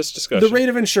sake of this discussion, the rate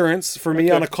of insurance for me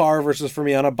on a car versus for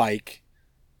me on a bike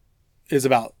is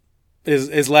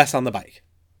less on the bike.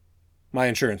 My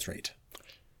insurance rate.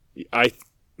 I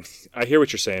hear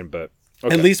what you're saying, but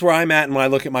okay. At least where I'm at and when I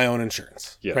look at my own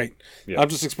insurance. Yeah. Right. Yeah. I'm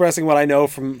just expressing what I know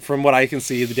from what I can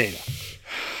see the data.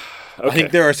 Okay. I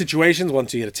think there are situations,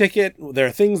 once you get a ticket, there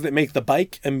are things that make the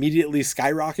bike immediately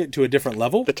skyrocket to a different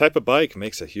level. The type of bike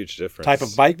makes a huge difference. Type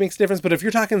of bike makes a difference, but if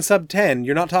you're talking sub 10,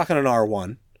 you're not talking an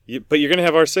R1. But you're going to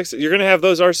have R6s. You're going to have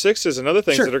those R6s and other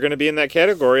things that are going to be in that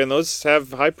category, and those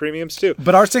have high premiums too.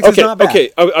 But R6 is not bad. Okay,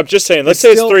 I'm just saying, let's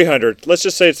say it's 300. Let's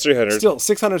just say it's 300. Still,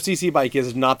 600cc bike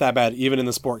is not that bad, even in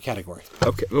the sport category.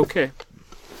 Okay.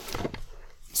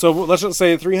 So let's just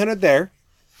say 300 there.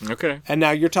 Okay. And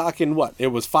now you're talking what? It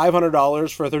was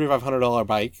 $500 for a $3,500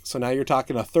 bike. So now you're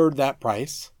talking a third that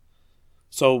price.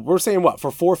 So we're saying what? For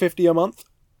 $450 a month,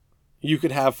 you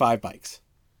could have 5 bikes.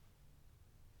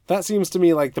 That seems to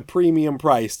me like the premium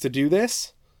price to do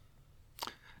this.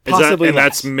 Possibly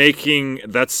less. So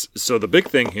the big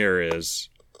thing here is,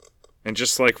 and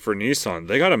just like for Nissan,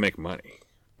 they got to make money.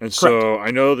 And so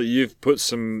I know that you've put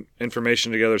some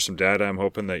information together, some data. I'm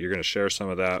hoping that you're going to share some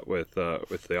of that with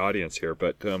the audience here.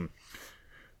 But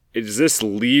is this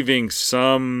leaving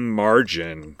some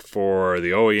margin for the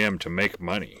OEM to make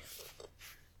money?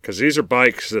 Because these are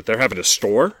bikes that they're having to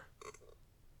store,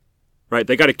 right?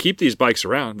 They got to keep these bikes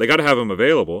around. They got to have them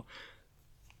available.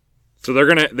 So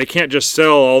they can't just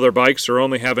sell all their bikes or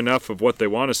only have enough of what they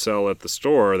want to sell at the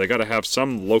store. They got to have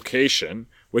some location,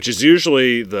 which is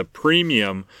usually the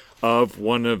premium of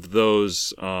one of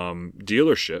those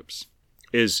dealerships,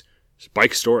 is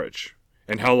bike storage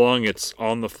and how long it's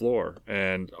on the floor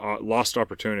and lost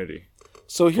opportunity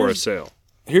for a sale.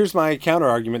 Here's my counter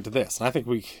argument to this. And I think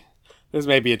this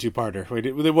may be a two-parter.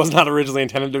 It was not originally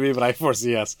intended to be, but I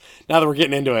foresee us. Now that we're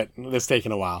getting into it, it's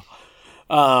taken a while.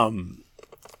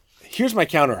 Here's my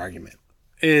counter argument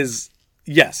is,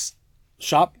 yes,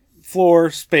 shop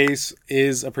floor space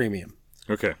is a premium.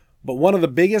 Okay. But one of the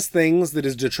biggest things that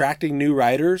is detracting new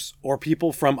riders or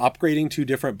people from upgrading to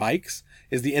different bikes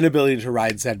is the inability to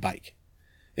ride said bike.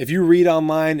 If you read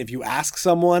online, if you ask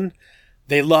someone,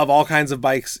 they love all kinds of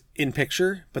bikes in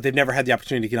picture, but they've never had the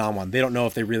opportunity to get on one. They don't know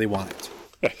if they really want it.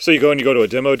 So you go to a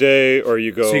demo day, or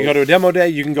you go... So you go to a demo day,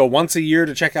 you can go once a year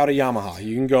to check out a Yamaha.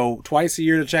 You can go twice a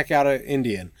year to check out an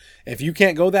Indian. If you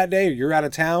can't go that day, or you're out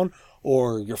of town,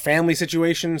 or your family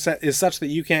situation is such that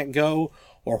you can't go,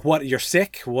 or you're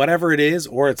sick, whatever it is,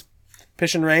 or it's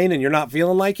pissing rain and you're not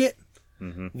feeling like it,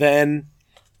 then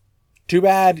too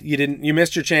bad you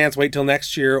missed your chance. Wait till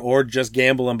next year, or just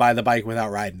gamble and buy the bike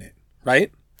without riding it,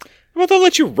 right? Well, they'll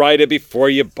let you ride it before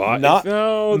you buy it.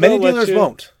 No, many dealers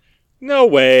won't. No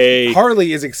way.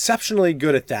 Harley is exceptionally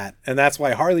good at that, and that's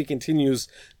why Harley continues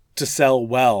to sell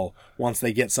well once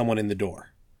they get someone in the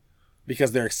door.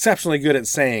 Because they're exceptionally good at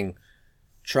saying,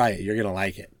 try it, you're going to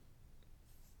like it.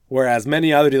 Whereas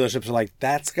many other dealerships are like,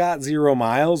 that's got 0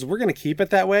 miles, we're going to keep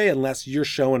it that way unless you're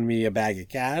showing me a bag of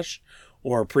cash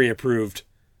or pre-approved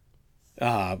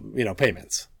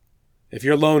payments. If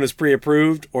your loan is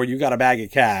pre-approved or you got a bag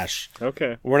of cash,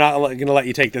 okay, we're not going to let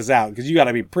you take this out because you got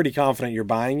to be pretty confident you're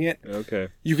buying it. Okay.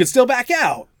 You can still back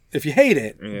out if you hate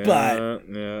it, but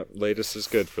Latest is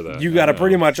good for that. You got to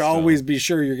pretty much always be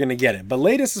sure you're going to get it. But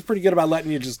Latest is pretty good about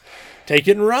letting you just take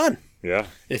it and run. Yeah.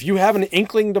 If you have an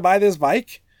inkling to buy this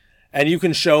bike and you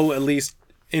can show, at least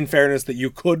in fairness, that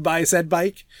you could buy said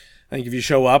bike, I think if you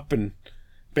show up and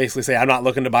basically say, I'm not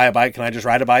looking to buy a bike, can I just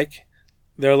ride a bike?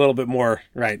 They're a little bit more,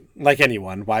 right, like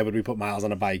anyone. Why would we put miles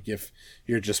on a bike if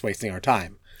you're just wasting our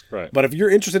time? Right. But if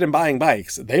you're interested in buying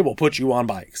bikes, they will put you on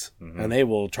bikes, and they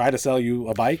will try to sell you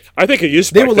a bike. I think a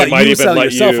used bike, they might even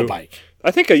let you a bike. I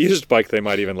think a used bike, they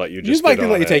might even let you just used bike, they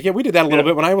let you take it. We did that a little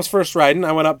bit when I was first riding.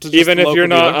 I went up to just even if you're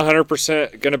not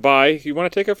 100% going to buy, you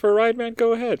want to take it for a ride, man,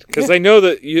 go ahead. Because they know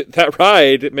that that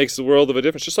ride, it makes the world of a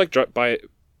difference. Just like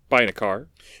buying a car.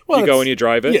 Well, you go and you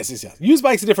drive it. Yes. Used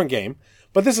bike's a different game.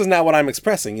 But this is not what I'm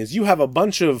expressing, is you have a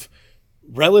bunch of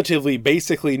relatively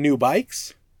basically new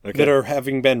bikes that are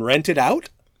having been rented out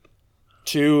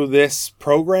to this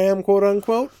program, quote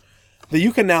unquote, that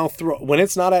you can now throw, when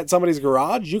it's not at somebody's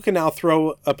garage, you can now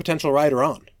throw a potential rider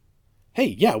on. Hey,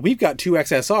 yeah, we've got 2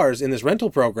 XSRs in this rental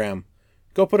program.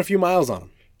 Go put a few miles on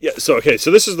them. Yeah, so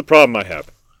this is the problem I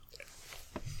have.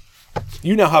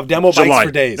 You now have demo bikes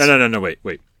for days. No,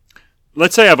 wait.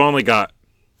 Let's say I've only got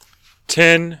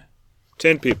 10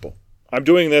 people. I'm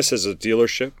doing this as a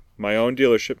dealership, my own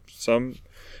dealership.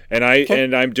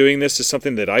 And I'm doing this as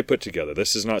something that I put together.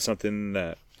 This is not something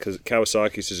that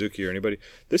Kawasaki, Suzuki, or anybody.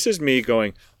 This is me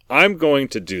going, I'm going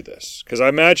to do this. Because I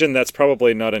imagine that's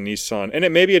probably not a Nissan.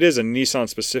 And maybe it is a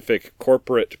Nissan-specific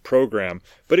corporate program,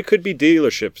 but it could be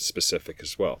dealership-specific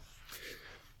as well.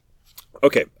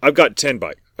 Okay, I've got 10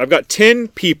 bikes. I've got 10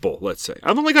 people, let's say.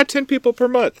 I've only got 10 people per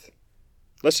month.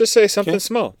 Let's just say something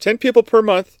small. 10 people per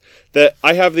month that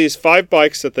I have these 5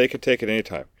 bikes that they could take at any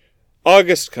time.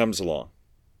 August comes along.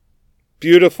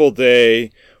 Beautiful day.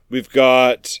 We've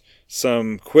got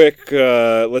some quick,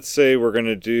 let's say we're going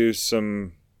to do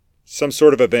some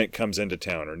sort of event comes into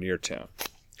town or near town.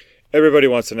 Everybody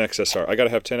wants an XSR. I got to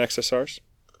have 10 XSRs?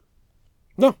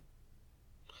 No.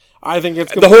 I think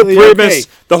it's completely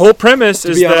the whole premise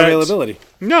is that availability.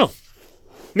 No,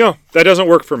 that doesn't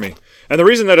work for me. And the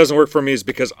reason that doesn't work for me is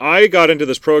because I got into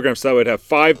this program so I would have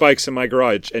 5 bikes in my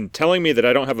garage, and telling me that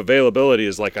I don't have availability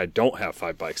is like I don't have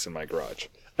 5 bikes in my garage.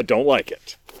 I don't like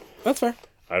it. That's fair.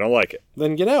 I don't like it.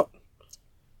 Then get out.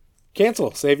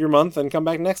 Cancel. Save your month and come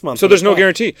back next month. So there's no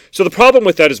guarantee. So the problem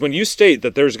with that is when you state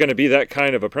that there's going to be that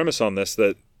kind of a premise on this,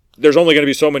 that there's only going to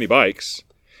be so many bikes,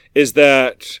 is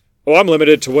that, I'm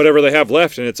limited to whatever they have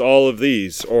left and it's all of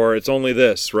these, or it's only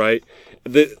this, right?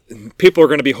 The people are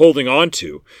going to be holding on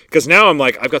to, because now I'm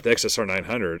like, I've got the XSR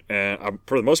 900 and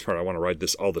for the most part I want to ride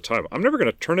this all the time. I'm never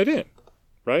going to turn it in,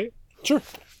 right? Sure.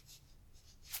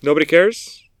 Nobody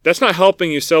cares. That's not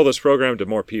helping you sell this program to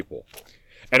more people.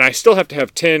 And I still have to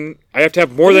have 10. I have to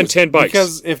have more than 10 bikes.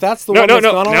 Because if that's the one that's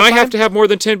gone all the time, now I have to have more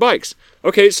than 10 bikes.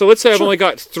 Okay, so let's say I've only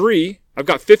got 3. I've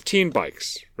got 15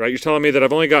 bikes, right? You're telling me that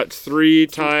I've only got 3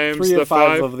 times 3 the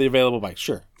 5 of the available bikes.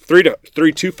 Sure. 3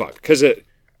 to 5, because at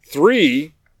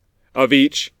 3 of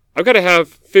each, I've got to have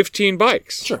 15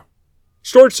 bikes. Sure.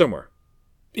 Stored somewhere.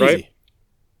 Right? Easy.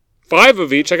 5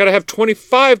 of each, I got to have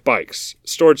 25 bikes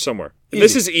stored somewhere. And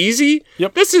this is easy?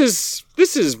 Yep. This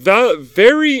is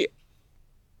very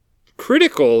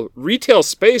critical retail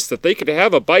space that they could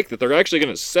have a bike that they're actually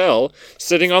going to sell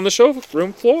sitting on the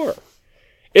showroom floor.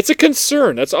 It's a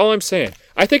concern. That's all I'm saying.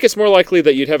 I think it's more likely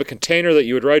that you'd have a container that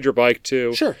you would ride your bike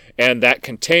to. Sure. And that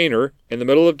container in the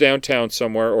middle of downtown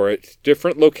somewhere or at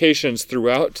different locations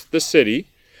throughout the city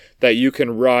that you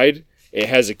can ride. It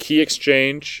has a key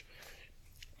exchange,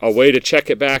 a way to check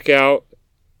it back out,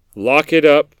 lock it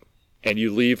up, and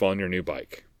you leave on your new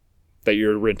bike that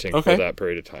you're renting for that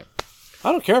period of time.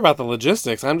 I don't care about the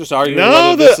logistics. I'm just arguing.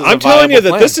 I'm telling you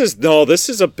that this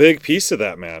is a big piece of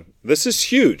that, man. This is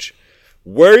huge.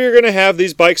 Where you're going to have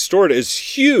these bikes stored is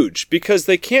huge because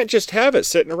they can't just have it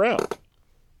sitting around.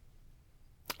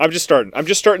 I'm just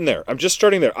starting there.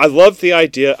 I love the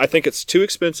idea. I think it's too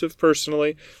expensive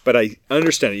personally, but I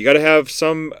understand it. You got to have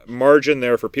some margin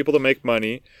there for people to make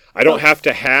money. I don't have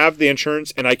to have the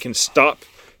insurance, and I can stop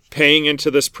paying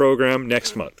into this program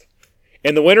next month.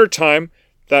 In the wintertime,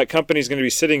 that company's going to be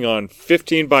sitting on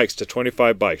 15 bikes to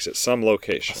 25 bikes at some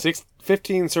location.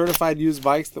 15 certified used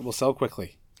bikes that will sell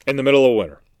quickly. In the middle of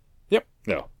winter. Yep.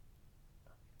 No.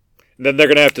 And then they're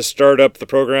going to have to start up the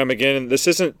program again. And this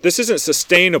isn't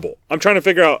sustainable. I'm trying to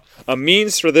figure out a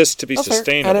means for this to be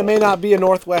sustainable. And it may not be a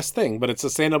Northwest thing, but it's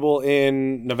sustainable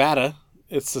in Nevada.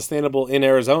 It's sustainable in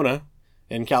Arizona,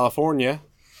 in California,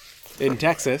 in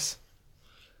Texas,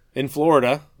 in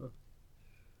Florida.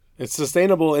 It's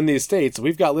sustainable in these states.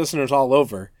 We've got listeners all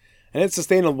over, and it's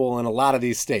sustainable in a lot of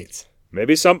these states.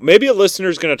 Maybe a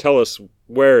listener's going to tell us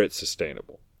where it's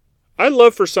sustainable. I'd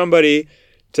love for somebody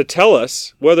to tell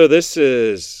us whether this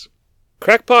is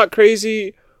crackpot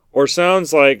crazy or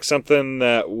sounds like something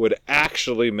that would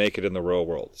actually make it in the real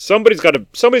world. Somebody's got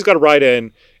to write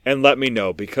in and let me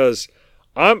know, because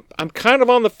I'm kind of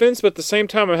on the fence, but at the same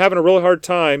time I'm having a really hard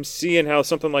time seeing how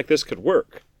something like this could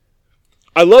work.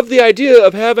 I love the idea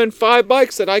of having 5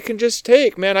 bikes that I can just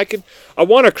take, man. I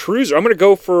want a cruiser. I'm going to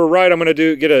go for a ride. I'm going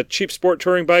to get a cheap sport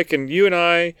touring bike, and you and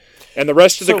I and the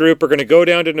rest of the group are going to go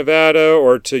down to Nevada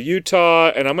or to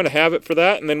Utah, and I'm going to have it for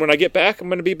that. And then when I get back, I'm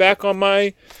going to be back on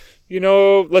my,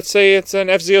 let's say it's an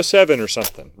FZ07 or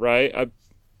something, right?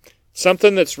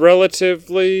 Something that's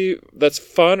that's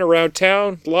fun around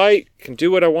town, light, can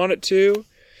do what I want it to.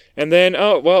 And then,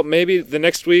 maybe the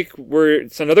next week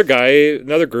it's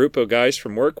another group of guys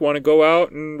from work want to go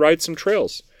out and ride some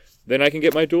trails. Then I can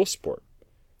get my dual sport.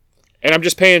 And I'm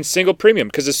just paying single premium,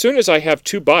 because as soon as I have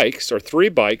 2 bikes or 3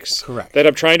 bikes that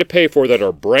I'm trying to pay for that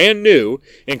are brand new,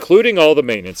 including all the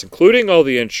maintenance, including all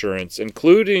the insurance,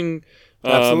 including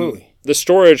the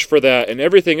storage for that and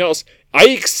everything else, I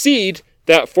exceed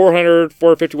that 400,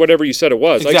 450, whatever you said it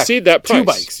was. Exactly. I exceed that price. 2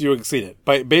 bikes, you exceed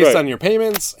it. Based on your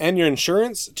payments and your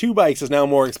insurance, 2 bikes is now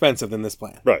more expensive than this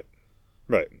plan. Right.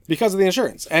 Because of the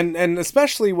insurance. And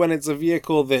especially when it's a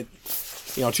vehicle that,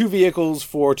 2 vehicles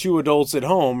for 2 adults at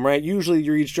home, right? Usually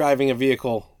you're each driving a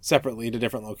vehicle separately to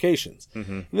different locations.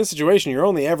 Mm-hmm. In this situation, you're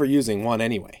only ever using one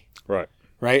anyway.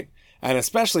 Right? And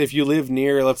especially if you live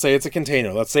near, let's say it's a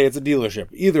container, let's say it's a dealership.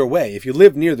 Either way, if you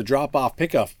live near the drop-off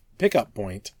pickup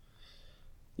point,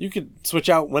 you could switch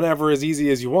out whenever as easy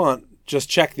as you want. Just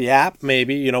check the app,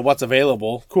 maybe, what's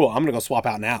available. Cool, I'm going to go swap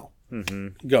out now.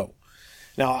 Mm-hmm. Go.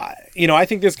 Now, I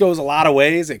think this goes a lot of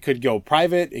ways. It could go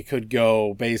private. It could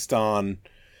go based on,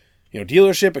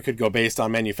 dealership. It could go based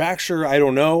on manufacturer. I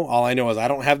don't know. All I know is I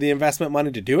don't have the investment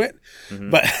money to do it.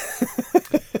 Mm-hmm.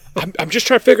 But I'm just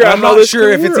trying to figure out how this I'm not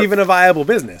sure if it's even a viable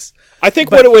business. I think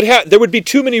what it would have, there would be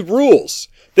too many rules.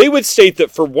 They would state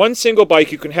that for one single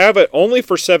bike, you can have it only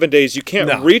for 7 days. You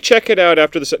can't recheck it out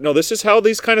after the... No, this is how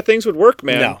these kind of things would work,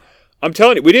 man. No. I'm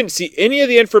telling you, we didn't see any of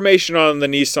the information on the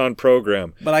Nissan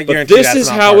program. But I guarantee this is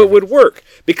how it would work,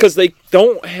 because they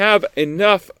don't have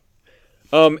enough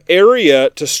area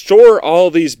to store all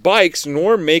these bikes,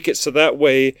 nor make it so that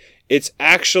way it's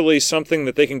actually something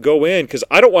that they can go in. Because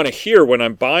I don't want to hear when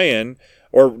I'm buying,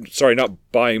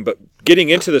 not buying, but getting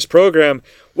into this program,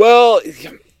 well...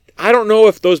 I don't know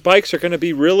if those bikes are going to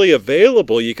be really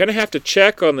available. You're going to have to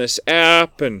check on this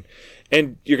app, and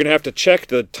you're going to have to check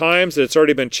the times that it's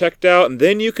already been checked out, and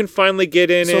then you can finally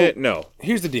get in it. No.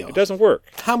 Here's the deal. It doesn't work.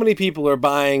 How many people are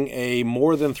buying a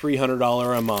more than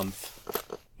 $300 a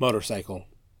month motorcycle?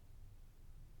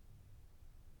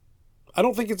 I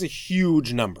don't think it's a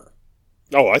huge number.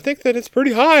 Oh, I think that it's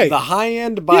pretty high. The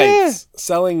high-end bikes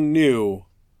selling new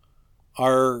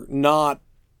are not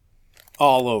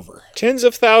all over. Tens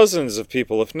of thousands of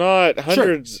people, if not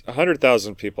hundreds,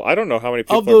 100,000 people. I don't know how many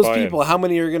people of those people, how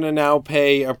many are going to now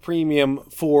pay a premium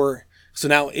for... So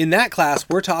now, in that class,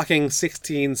 we're talking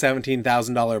 $16,000,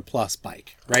 $17,000 plus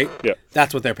bike, right? Yeah.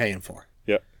 That's what they're paying for.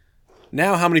 Yeah.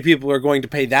 Now, how many people are going to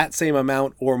pay that same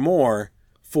amount or more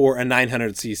for a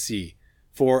 900cc,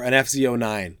 for an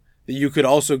FZ09, that you could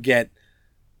also get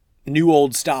new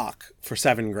old stock for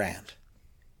 $7,000?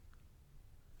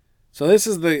 So this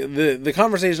is the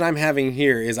conversation I'm having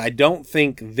here is I don't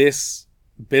think this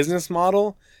business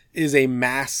model is a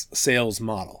mass sales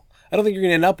model. I don't think you're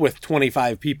going to end up with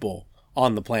 25 people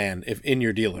on the plan if in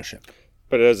your dealership.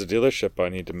 But as a dealership, I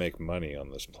need to make money on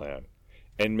this plan.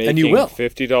 and making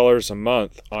 $50 a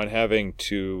month on having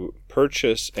to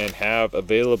purchase and have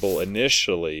available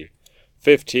initially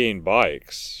 15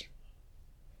 bikes.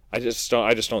 I just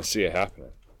don't see it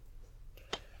happening.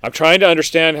 I'm trying to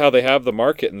understand how they have the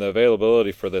market and the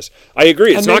availability for this. I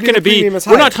agree. It's not going to be...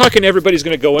 We're not talking everybody's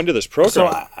going to go into this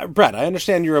program. So, Brett, I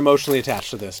understand you're emotionally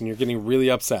attached to this, and you're getting really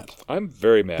upset. I'm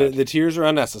very mad. The tears are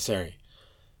unnecessary.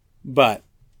 But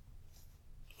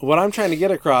what I'm trying to get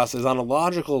across is, on a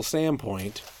logical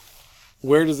standpoint,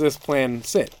 where does this plan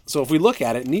sit? So if we look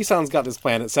at it, Nissan's got this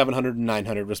plan at 700 and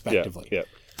 900 respectively. Yeah.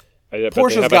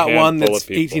 Porsche's got one that's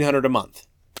 1,800 a month.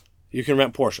 You can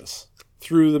rent Porsches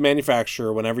through the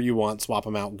manufacturer whenever you want, swap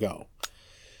them out, go.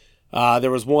 There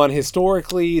was one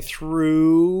historically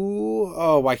through...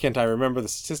 Oh, why can't I remember the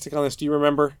statistic on this? Do you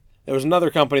remember? There was another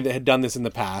company that had done this in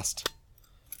the past.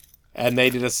 And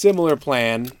they did a similar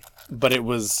plan, but it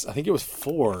was... I think it was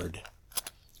Ford.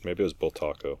 Maybe it was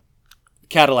Bultaco.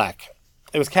 Cadillac.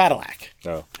 It was Cadillac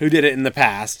who did it in the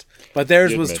past. But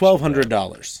theirs was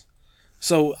 $1,200.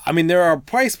 So, I mean, there are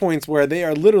price points where they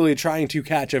are literally trying to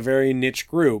catch a very niche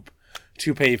group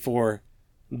to pay for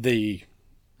the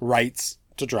rights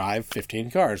to drive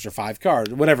 15 cars or 5 cars,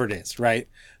 whatever it is, right?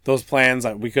 Those plans,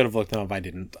 we could have looked them up. I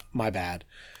didn't. My bad.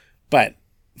 But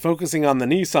focusing on the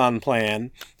Nissan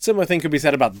plan, similar thing could be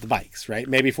said about the bikes, right?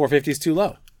 Maybe 450 is too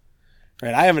low,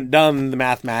 right? I haven't done the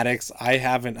mathematics.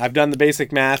 I've done the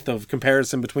basic math of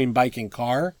comparison between bike and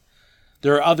car.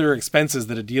 There are other expenses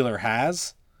that a dealer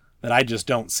has that I just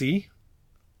don't see,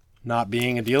 not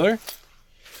being a dealer.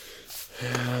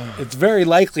 It's very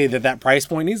likely that price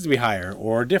point needs to be higher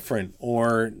or different,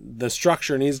 or the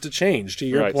structure needs to change, to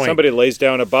your point. Somebody lays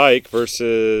down a bike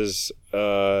versus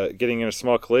getting in a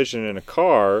small collision in a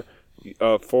car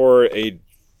for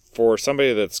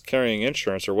somebody that's carrying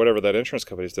insurance or whatever that insurance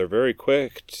company is. They're very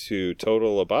quick to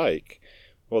total a bike.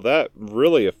 Well, that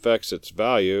really affects its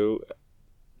value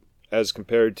as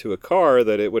compared to a car,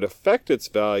 that it would affect its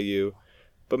value,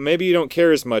 but maybe you don't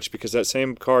care as much because that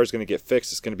same car is going to get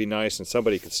fixed. It's going to be nice, and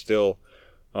somebody could still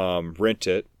rent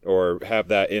it or have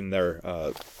that in their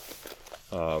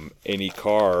any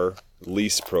car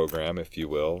lease program, if you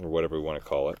will, or whatever we want to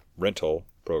call it, rental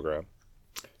program.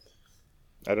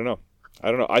 I don't know.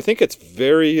 I think it's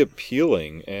very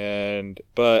appealing,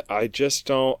 but I just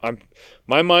don't.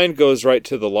 My mind goes right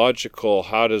to the logical.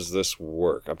 How does this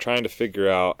work? I'm trying to figure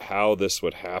out how this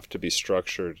would have to be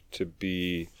structured to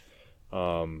be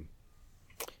an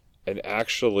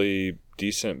actually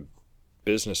decent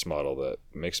business model that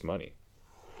makes money.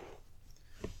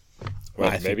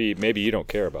 Well, maybe you don't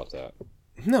care about that.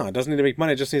 No, it doesn't need to make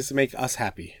money. It just needs to make us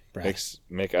happy, Brad.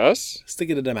 Make us?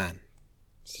 Stick it to the man.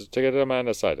 Stick it to the man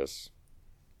aside us.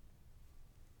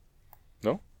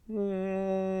 No? I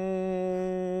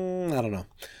don't know.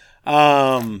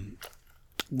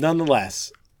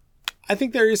 Nonetheless, I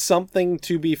think there is something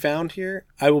to be found here.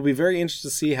 I will be very interested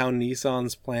to see how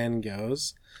Nissan's plan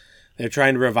goes. They're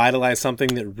trying to revitalize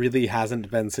something that really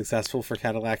hasn't been successful for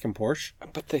Cadillac and Porsche.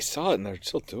 But they saw it and they're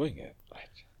still doing it.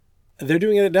 They're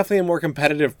doing it at definitely a more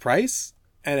competitive price,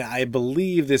 and I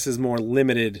believe this is more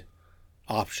limited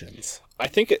options. I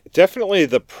think definitely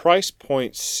the price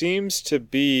point seems to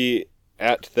be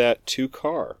at that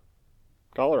 2-car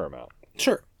dollar amount.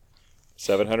 Sure.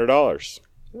 $700.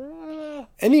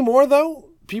 Any more, though?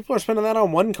 People are spending that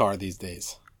on 1 car these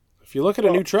days. If you look at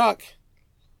a new truck,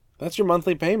 that's your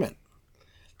monthly payment.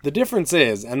 The difference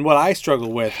is, and what I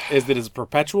struggle with, is that it's a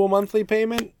perpetual monthly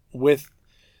payment with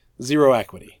zero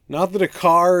equity. Not that a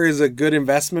car is a good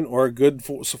investment or a good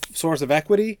source of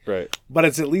equity, right? But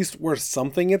it's at least worth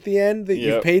something at the end that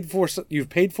you've paid for. You've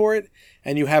paid for it,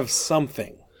 and you have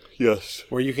something. Yes.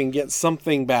 Where you can get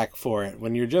something back for it.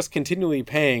 When you're just continually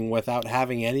paying without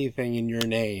having anything in your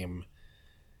name.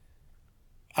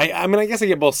 I mean, I guess I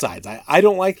get both sides. I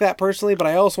don't like that personally, but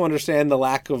I also understand the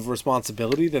lack of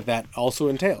responsibility that also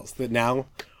entails. That now,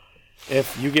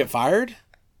 if you get fired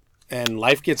and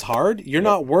life gets hard, you're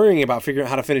not worrying about figuring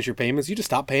out how to finish your payments. You just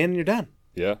stop paying and you're done.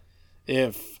 Yeah.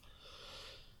 If,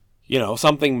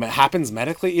 something happens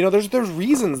medically, there's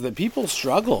reasons that people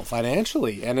struggle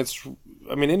financially. And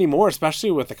anymore,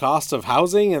 especially with the cost of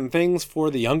housing and things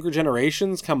for the younger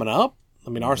generations coming up,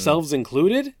 ourselves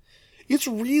included, it's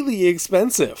really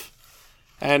expensive.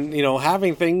 And,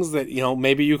 having things that,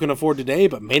 maybe you can afford today,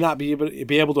 but may not be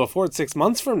able to afford 6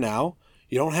 months from now,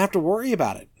 you don't have to worry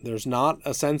about it. There's not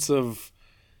a sense of,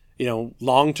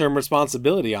 long-term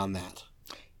responsibility on that.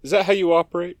 Is that how you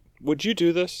operate? Would you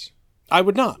do this? I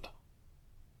would not.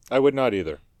 I would not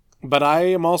either. But I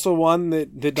am also one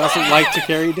that doesn't like to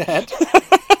carry debt.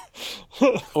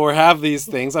 or have these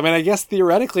things. I mean, I guess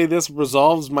theoretically this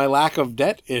resolves my lack of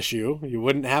debt issue. You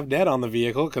wouldn't have debt on the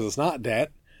vehicle because it's not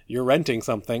debt. You're renting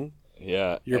something.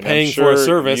 Yeah. You're paying for a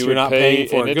service. You're not paying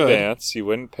for a good. In advance. You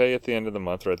wouldn't pay at the end of the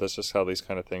month, right? That's just how these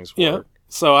kind of things work. Yeah.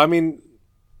 So, I mean,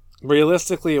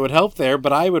 realistically, it would help there,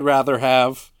 but I would rather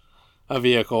have a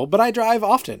vehicle. But I drive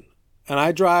often. And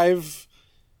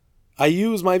I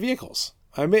use my vehicles.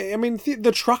 I mean,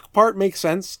 the truck part makes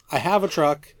sense. I have a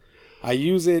truck. I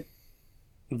use it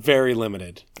very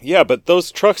limited. Yeah, but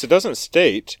those trucks, it doesn't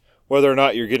state whether or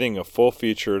not you're getting a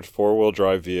full-featured four-wheel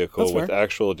drive vehicle with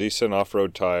actual decent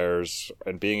off-road tires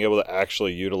and being able to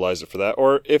actually utilize it for that,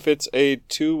 or if it's a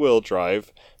two-wheel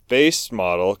drive base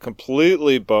model,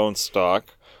 completely bone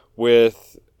stock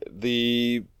with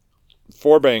the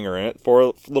four-banger in it,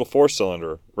 little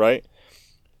four-cylinder, right?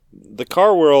 The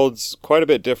car world's quite a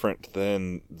bit different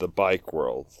than the bike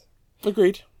world.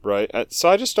 Agreed. Right. So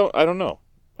I don't know.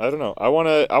 I want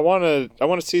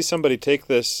to see somebody take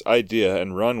this idea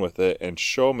and run with it and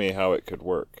show me how it could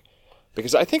work.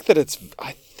 Because I think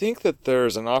that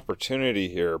there's an opportunity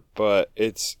here, but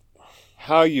it's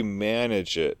how you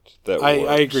manage it that works.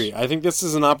 I agree. I think this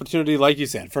is an opportunity, like you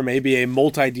said, for maybe a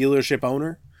multi-dealership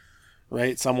owner,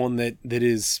 right? Someone that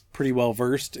is pretty well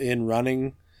versed in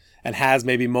running and has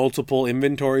maybe multiple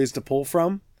inventories to pull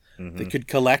from that could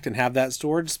collect and have that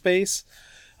storage space.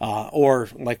 Or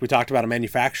like we talked about, a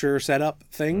manufacturer setup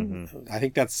thing. I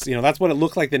think that's what it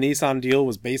looked like. The Nissan deal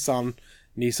was based on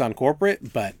Nissan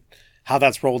corporate, but how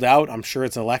that's rolled out, I'm sure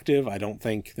it's elective. I don't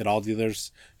think that all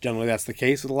dealers, generally that's the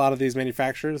case with a lot of these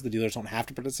manufacturers. The dealers don't have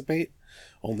to participate.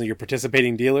 Only your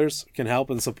participating dealers can help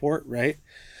and support, right?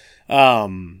 I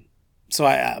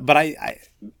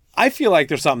feel like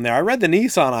there's something there. I read the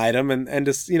Nissan item and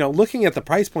just, looking at the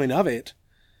price point of it,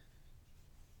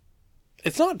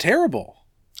 it's not terrible.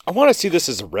 I want to see this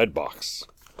as a red box.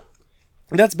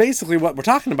 That's basically what we're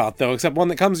talking about, though, except one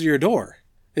that comes to your door.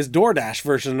 Is DoorDash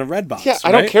version of Redbox. Yeah,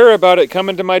 I don't care about it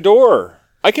coming to my door.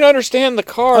 I can understand the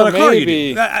car,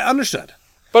 maybe. I understood.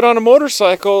 But on a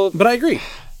motorcycle... But I agree.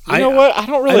 You know what? I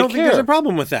don't really care. Think there's a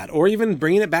problem with that. Or even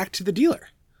bringing it back to the dealer.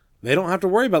 They don't have to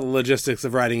worry about the logistics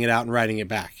of writing it out and writing it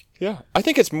back. Yeah. I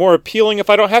think it's more appealing if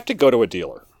I don't have to go to a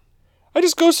dealer. I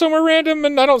just go somewhere random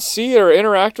and I don't see or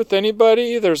interact with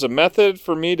anybody. There's a method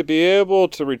for me to be able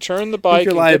to return the bike. I think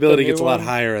your liability gets a lot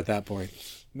higher at that point.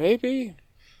 Maybe.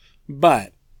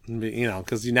 But,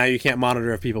 because now you can't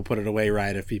monitor if people put it away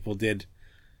right, if people did,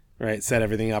 right, set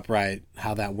everything up right,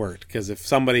 how that worked. Because if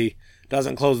somebody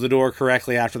doesn't close the door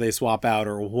correctly after they swap out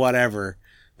or whatever,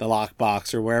 the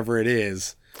lockbox or wherever it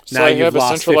is, so now I you've have a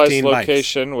lost centralized 15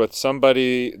 location bikes. with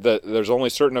somebody that there's only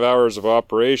certain hours of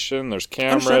operation. There's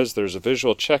cameras. There's a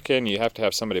visual check-in. You have to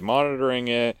have somebody monitoring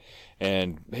it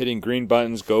and hitting green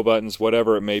buttons, go buttons,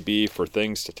 whatever it may be for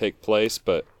things to take place.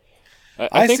 But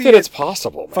I think that it's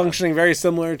possible. Man. Functioning very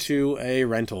similar to a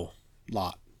rental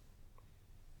lot.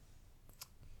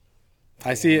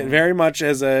 I see it very much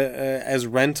as as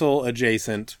rental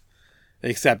adjacent.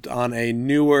 Except on a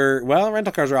newer... Well,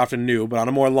 rental cars are often new, but on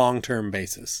a more long-term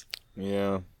basis.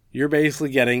 Yeah. You're basically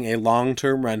getting a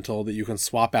long-term rental that you can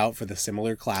swap out for the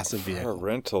similar class of vehicle. For a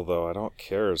rental, though, I don't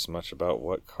care as much about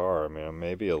what car. I mean,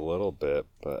 maybe a little bit,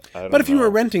 but I don't know. But if you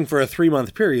were renting for a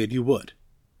 3-month period, you would.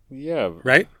 Yeah.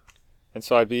 Right? And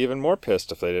so I'd be even more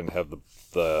pissed if they didn't have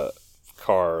the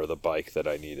car or the bike that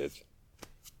I needed.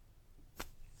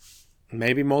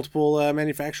 Maybe multiple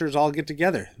manufacturers all get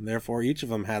together. And therefore, each of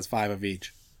them has 5 of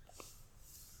each.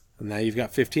 And now you've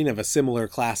got 15 of a similar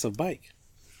class of bike.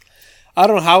 I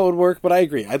don't know how it would work, but I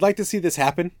agree. I'd like to see this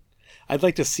happen. I'd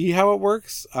like to see how it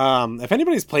works. If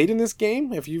anybody's played in this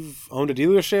game, if you've owned a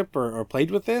dealership or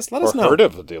played with this, let us know. Or heard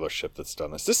of a dealership that's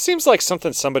done this. This seems like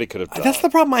something somebody could have done. That's the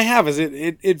problem I have, is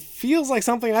it feels like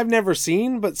something I've never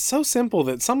seen, but so simple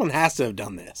that someone has to have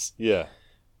done this. Yeah.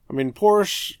 I mean,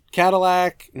 Porsche,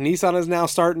 Cadillac, Nissan is now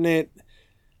starting it.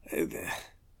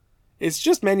 It's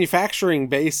just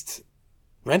manufacturing-based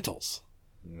rentals.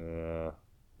 Yeah.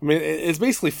 I mean, it's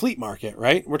basically fleet market,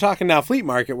 right? We're talking now fleet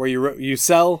market where you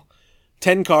sell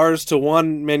 10 cars to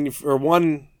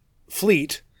one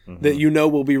fleet that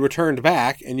will be returned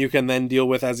back, and you can then deal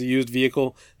with as a used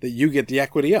vehicle that you get the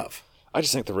equity of. I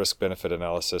just think the risk-benefit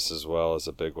analysis as well is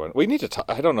a big one. We need to talk.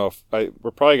 I don't know if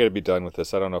we're probably going to be done with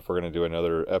this. I don't know if we're going to do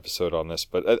another episode on this,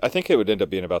 but I think it would end up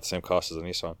being about the same cost as a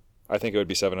Nissan. I think it would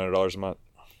be $700 a month.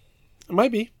 It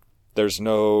might be. there's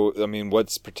no, I mean,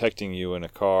 what's protecting you in a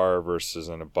car versus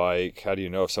in a bike? How do you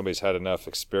know if somebody's had enough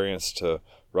experience to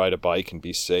ride a bike and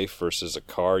be safe versus a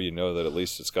car? You know that at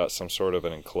least it's got some sort of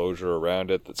an enclosure around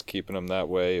it that's keeping them that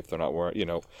way if they're not wearing, you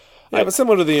know. Yeah, but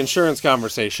similar to the insurance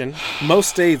conversation, most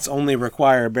states only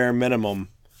require bare minimum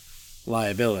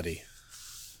liability.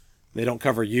 They don't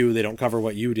cover you. They don't cover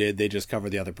what you did. They just cover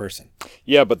the other person.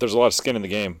 Yeah, but there's a lot of skin in the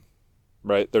game,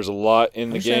 right? There's a lot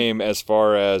in the game as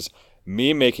far as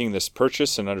me making this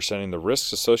purchase and understanding the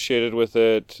risks associated with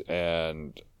it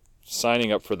and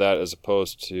signing up for that as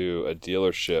opposed to a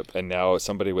dealership. And now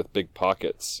somebody with big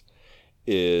pockets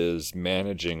is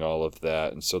managing all of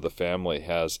that. And so the family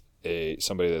has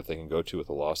somebody that they can go to with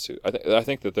a lawsuit. I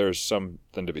think that there's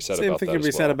something to be said about that. Same thing can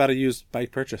be said about a used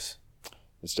bike purchase.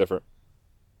 It's different.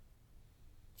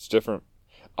 It's different.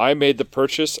 I made the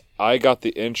purchase. I got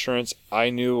the insurance. I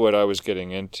knew what I was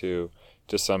getting into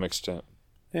to some extent.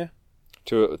 Yeah.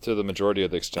 To the majority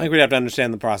of the extent. I think we'd have to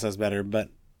understand the process better, but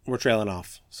we're trailing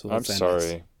off. So I'm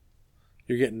sorry.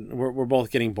 We're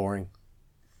both getting boring.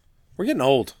 We're getting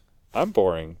old. I'm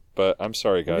boring, but I'm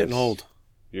sorry, guys. We're getting old.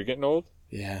 You're getting old?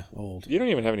 Yeah, old. You don't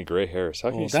even have any gray hairs.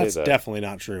 How can you say that? That's definitely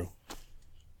not true.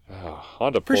 Oh,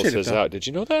 Honda pulls his out. Did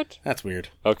you know that? That's weird.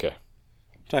 Okay.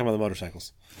 Talking about the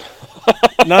motorcycles.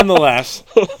 Nonetheless,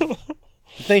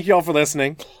 thank you all for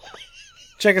listening.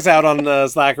 Check us out on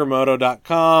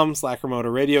slackermoto.com,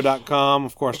 slackermotoradio.com.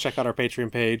 Of course, check out our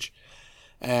Patreon page.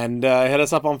 And hit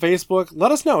us up on Facebook.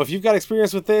 Let us know if you've got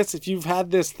experience with this, if you've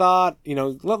had this thought. You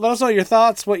know, let us know your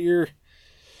thoughts, what your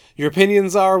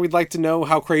opinions are. We'd like to know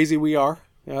how crazy we are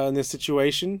in this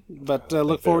situation. But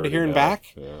look forward to hearing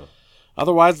back. Yeah.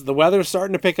 Otherwise, the weather's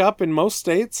starting to pick up in most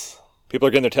states. People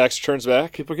are getting their tax returns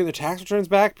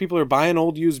back. People are buying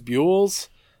old used Buells.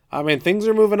 I mean, things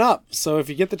are moving up. So if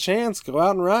you get the chance, go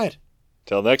out and ride.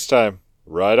 Till next time,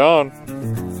 ride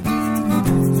on.